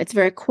 it's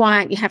very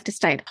quiet. You have to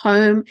stay at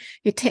home.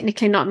 You're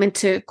technically not meant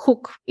to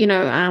cook,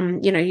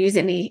 use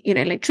any,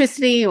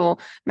 electricity or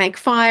make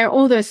fire,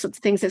 all those sorts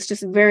of things. It's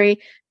just very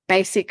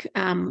basic,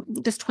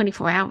 just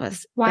 24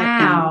 hours.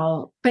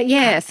 Wow. But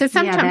yeah, so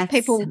sometimes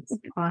people,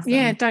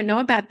 awesome. Don't know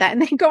about that,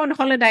 and they go on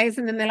holidays,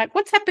 and then they're like,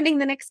 what's happening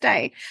the next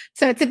day?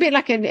 So it's a bit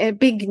like a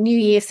big New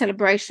Year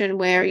celebration,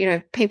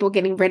 where, people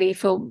getting ready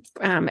for,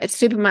 at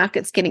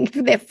supermarkets, getting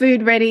their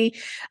food ready.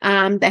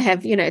 They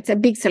have, it's a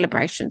big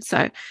celebration.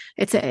 So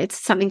it's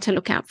something to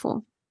look out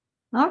for.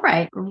 All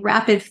right.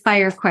 Rapid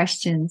fire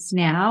questions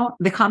now.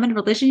 The common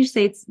religion, you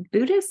say it's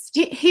Buddhist?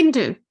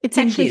 Hindu. It's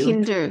actually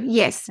Hindu.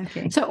 Yes.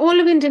 Okay. So all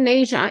of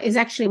Indonesia is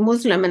actually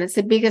Muslim, and it's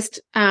the biggest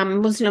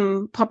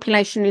Muslim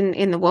population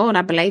in the world,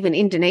 I believe, in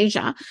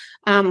Indonesia,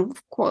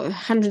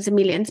 hundreds of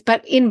millions.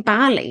 But in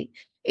Bali,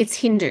 it's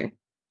Hindu.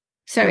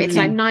 So it's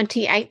like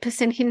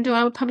 98% Hindu,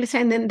 I would probably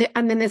say. And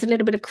then there's a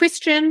little bit of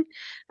Christian,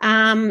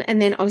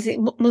 and then obviously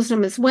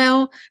Muslim as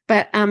well.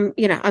 But,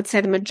 I'd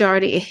say the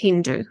majority are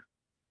Hindu.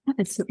 Oh,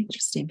 that's so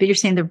interesting. But you're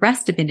saying the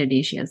rest of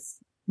Indonesia is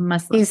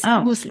Muslim.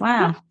 Muslim.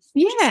 Wow.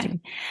 Yeah.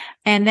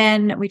 And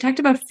then we talked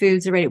about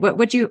foods already.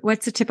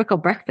 What's a typical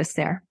breakfast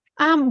there?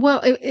 Well,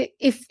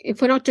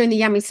 if we're not doing the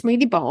yummy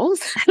smoothie bowls,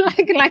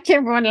 like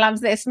everyone loves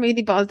their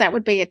smoothie bowls, that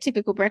would be a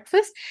typical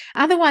breakfast.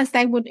 Otherwise,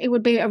 it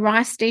would be a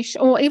rice dish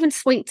or even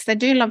sweets. They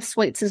do love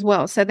sweets as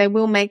well, so they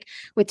will make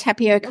with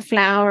tapioca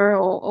flour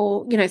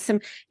or some.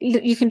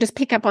 You can just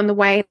pick up on the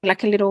way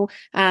like a little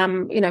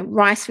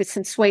rice with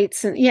some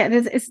sweets, and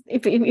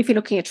if you're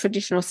looking at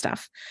traditional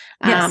stuff,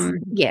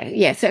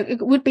 yes. So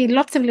it would be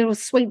lots of little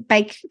sweet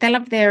bake. They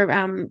love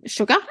their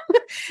sugar.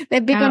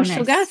 They're big on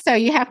sugar, so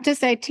you have to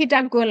say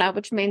tidak gula,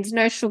 which means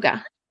no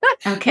sugar.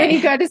 Okay. When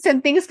you go to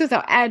some things, because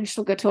they'll add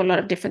sugar to a lot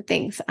of different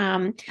things.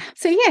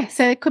 So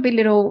it could be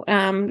little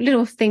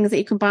things that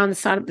you can buy on the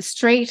side of the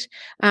street,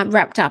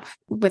 wrapped up,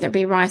 whether it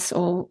be rice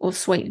or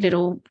sweet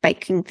little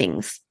baking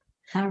things,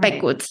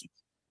 baked goods.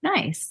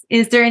 Nice.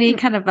 Is there any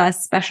kind of a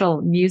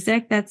special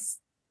music that's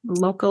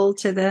local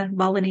to the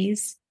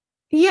Balinese?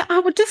 Yeah, I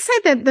would just say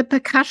that the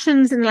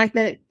percussions and like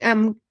the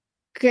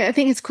I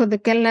think it's called the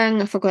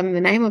galang. I've forgotten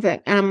the name of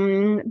it.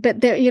 But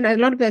there, a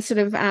lot of the sort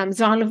of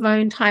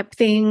xylophone type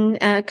thing,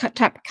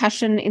 type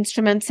percussion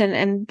instruments,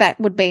 and that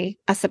would be,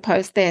 I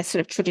suppose, their sort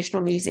of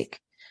traditional music.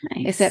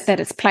 Nice. Is that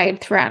it's played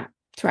throughout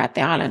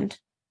the island.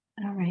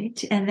 All right,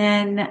 and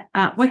then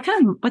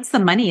what's the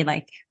money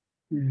like?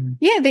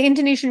 Yeah, the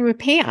Indonesian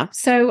rupiah.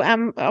 So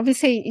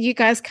obviously you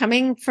guys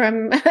coming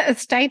from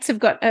States have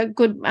got a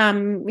good,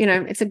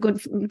 it's a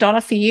good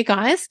dollar for you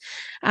guys.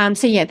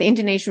 So yeah, the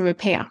Indonesian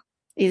rupiah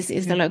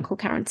is the local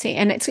currency,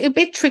 and it's a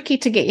bit tricky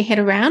to get your head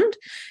around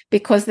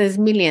because there's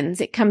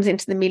millions. It comes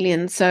into the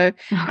millions, so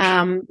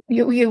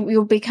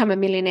you'll become a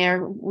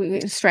millionaire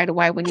straight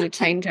away when you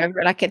change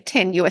over like a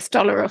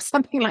 $10 or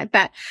something like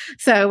that.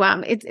 So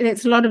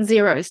it's a lot of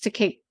zeros to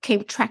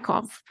keep track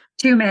of.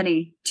 Too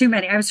many.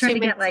 I was trying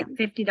to get like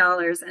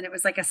 $50, and it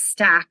was like a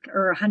stack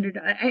or 100.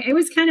 It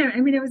was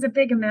it was a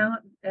big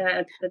amount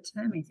at the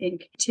time. I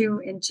think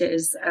 2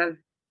 inches of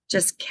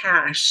just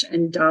cash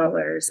and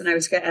dollars. And I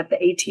was at the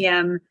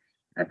ATM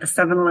at the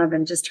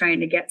 7-Eleven just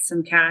trying to get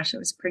some cash. It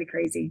was pretty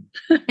crazy.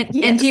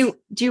 And do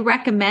you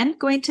recommend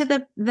going to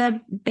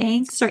the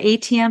banks or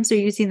ATMs or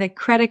using the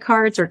credit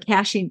cards or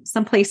cashing?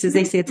 Some places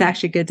they say it's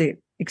actually good to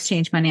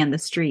exchange money on the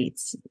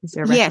streets. Is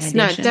there a recommendation?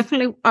 Yes, no,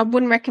 definitely. I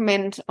wouldn't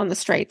recommend on the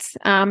streets.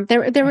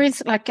 There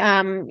is like,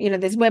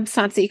 there's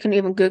websites that you can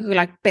even Google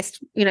like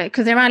best,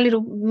 because there are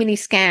little mini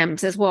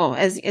scams as well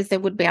as there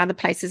would be other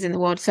places in the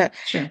world. So,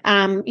 sure.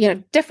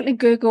 Definitely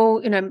Google,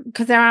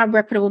 because there are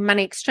reputable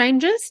money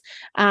exchanges.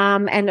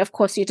 And of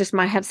course you just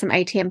might have some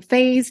ATM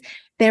fees.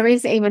 There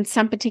is even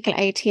some particular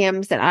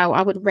ATMs that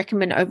I would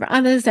recommend over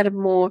others that are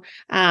more,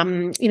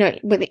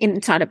 with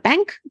inside a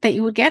bank that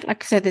you would get.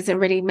 Like, so there's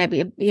already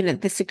maybe,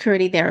 the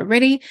security there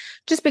already,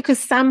 just because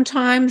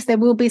sometimes there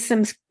will be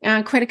some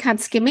credit card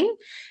skimming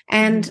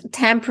and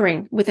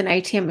tampering with an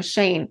ATM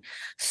machine.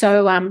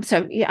 So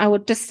I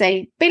would just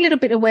say be a little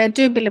bit aware,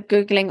 do a bit of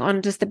Googling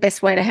on just the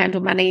best way to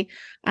handle money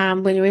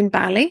when you're in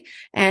Bali.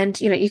 And,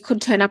 you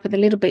could turn up with a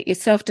little bit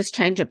yourself, just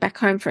change it back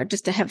home for it,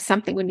 just to have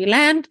something when you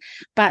land,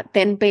 but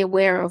then be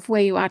aware of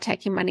where you are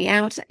taking money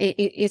out.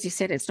 As you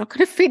said, it's not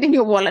going to fit in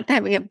your wallet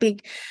having a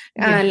big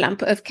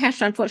lump of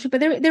cash, unfortunately.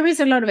 But there is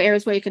a lot of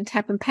areas where you can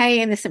tap and pay,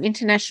 and there's some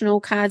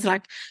international cards,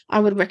 like I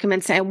would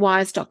recommend, say,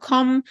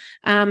 wise.com.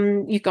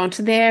 You go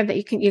onto there that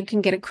you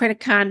can get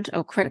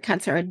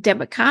a a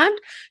debit card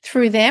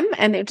through them,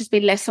 and it'll just be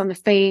less on the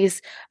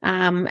fees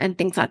and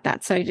things like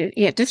that. So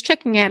just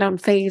checking out on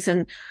fees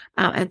and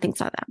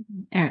things like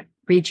that.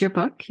 Read your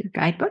book, your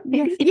guidebook.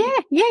 Maybe? Yeah,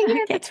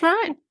 Okay. That's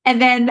right. And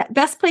then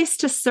best place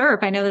to surf.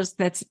 I know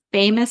that's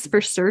famous for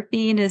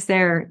surfing. Is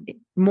there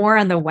more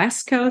on the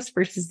West Coast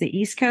versus the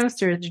East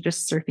Coast, or is it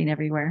just surfing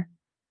everywhere?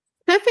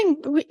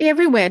 Surfing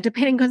everywhere,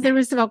 depending, because there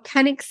is the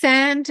volcanic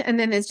sand, and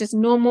then there's just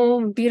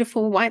normal,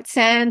 beautiful white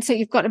sand. So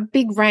you've got a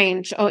big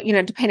range, or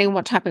depending on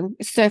what type of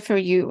surfer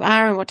you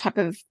are and what type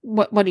of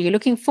what are you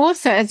looking for.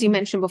 So as you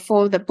mentioned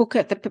before, the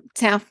Bukit, the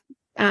South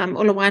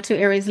Uluwatu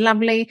area is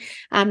lovely.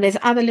 There's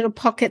other little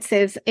pockets.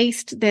 There's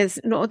east. There's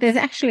north. There's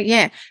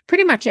actually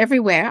pretty much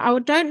everywhere. I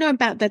don't know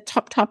about the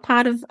top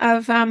part of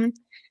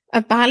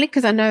Bali,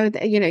 because I know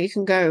that you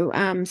can go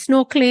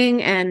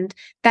snorkeling, and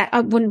that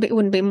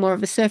wouldn't be more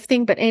of a surf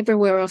thing. But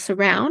everywhere else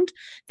around,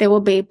 there will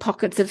be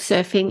pockets of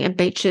surfing and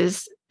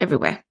beaches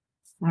everywhere.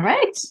 All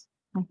right,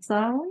 that's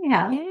all we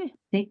have. Yeah,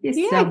 thank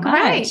you so much.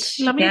 Great,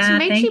 lovely to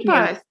meet you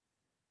both.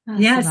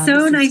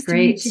 So nice to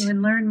meet you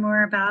and learn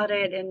more about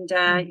it. And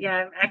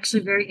I'm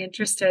actually very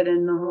interested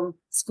in the whole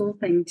school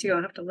thing too.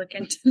 I'll have to look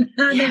into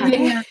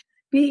that.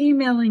 Be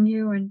emailing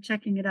you and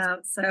checking it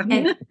out. So,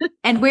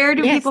 and where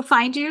do people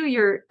find you?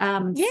 Your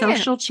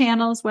social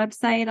channels,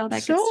 website, all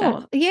that good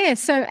stuff. Yeah.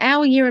 So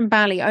Our Year in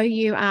Bali,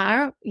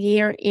 OUR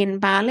Year in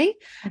Bali,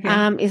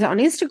 is on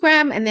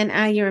Instagram, and then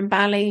Our Year in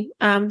Bali,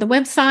 the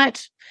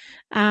website.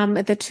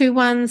 the two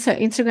ones, so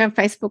Instagram,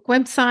 Facebook,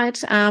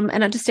 website.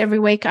 And just every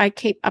week I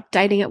keep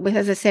updating it with,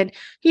 as I said,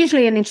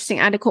 usually an interesting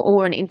article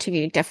or an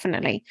interview,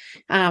 definitely,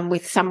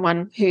 with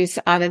someone who's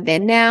either there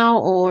now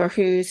or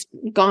who's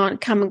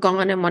come and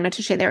gone and wanted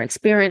to share their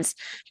experience,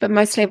 but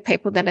mostly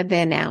people that are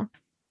there now.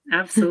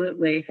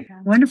 Absolutely.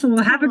 Wonderful.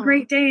 Well, have a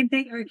great day. And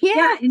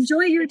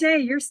enjoy your day.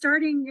 You're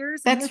starting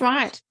yours. That's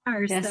right.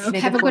 Yes, so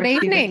have a good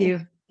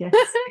evening. Yes.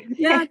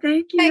 Yeah,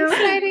 thank you. Thanks,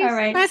 ladies. All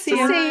right. Nice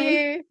to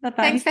see you.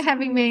 Bye-bye. Thanks for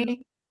having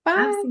me.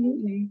 Bye.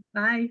 Absolutely.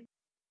 Bye.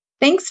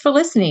 Thanks for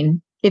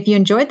listening. If you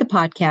enjoyed the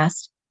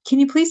podcast, can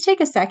you please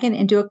take a second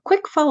and do a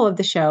quick follow of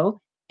the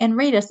show and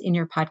rate us in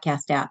your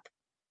podcast app?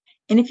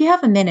 And if you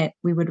have a minute,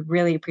 we would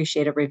really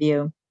appreciate a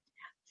review.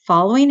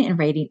 Following and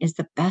rating is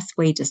the best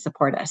way to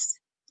support us.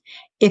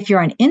 If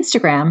you're on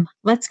Instagram,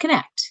 let's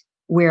connect.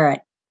 We're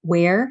at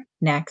Where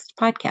Next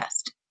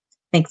Podcast.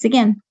 Thanks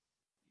again.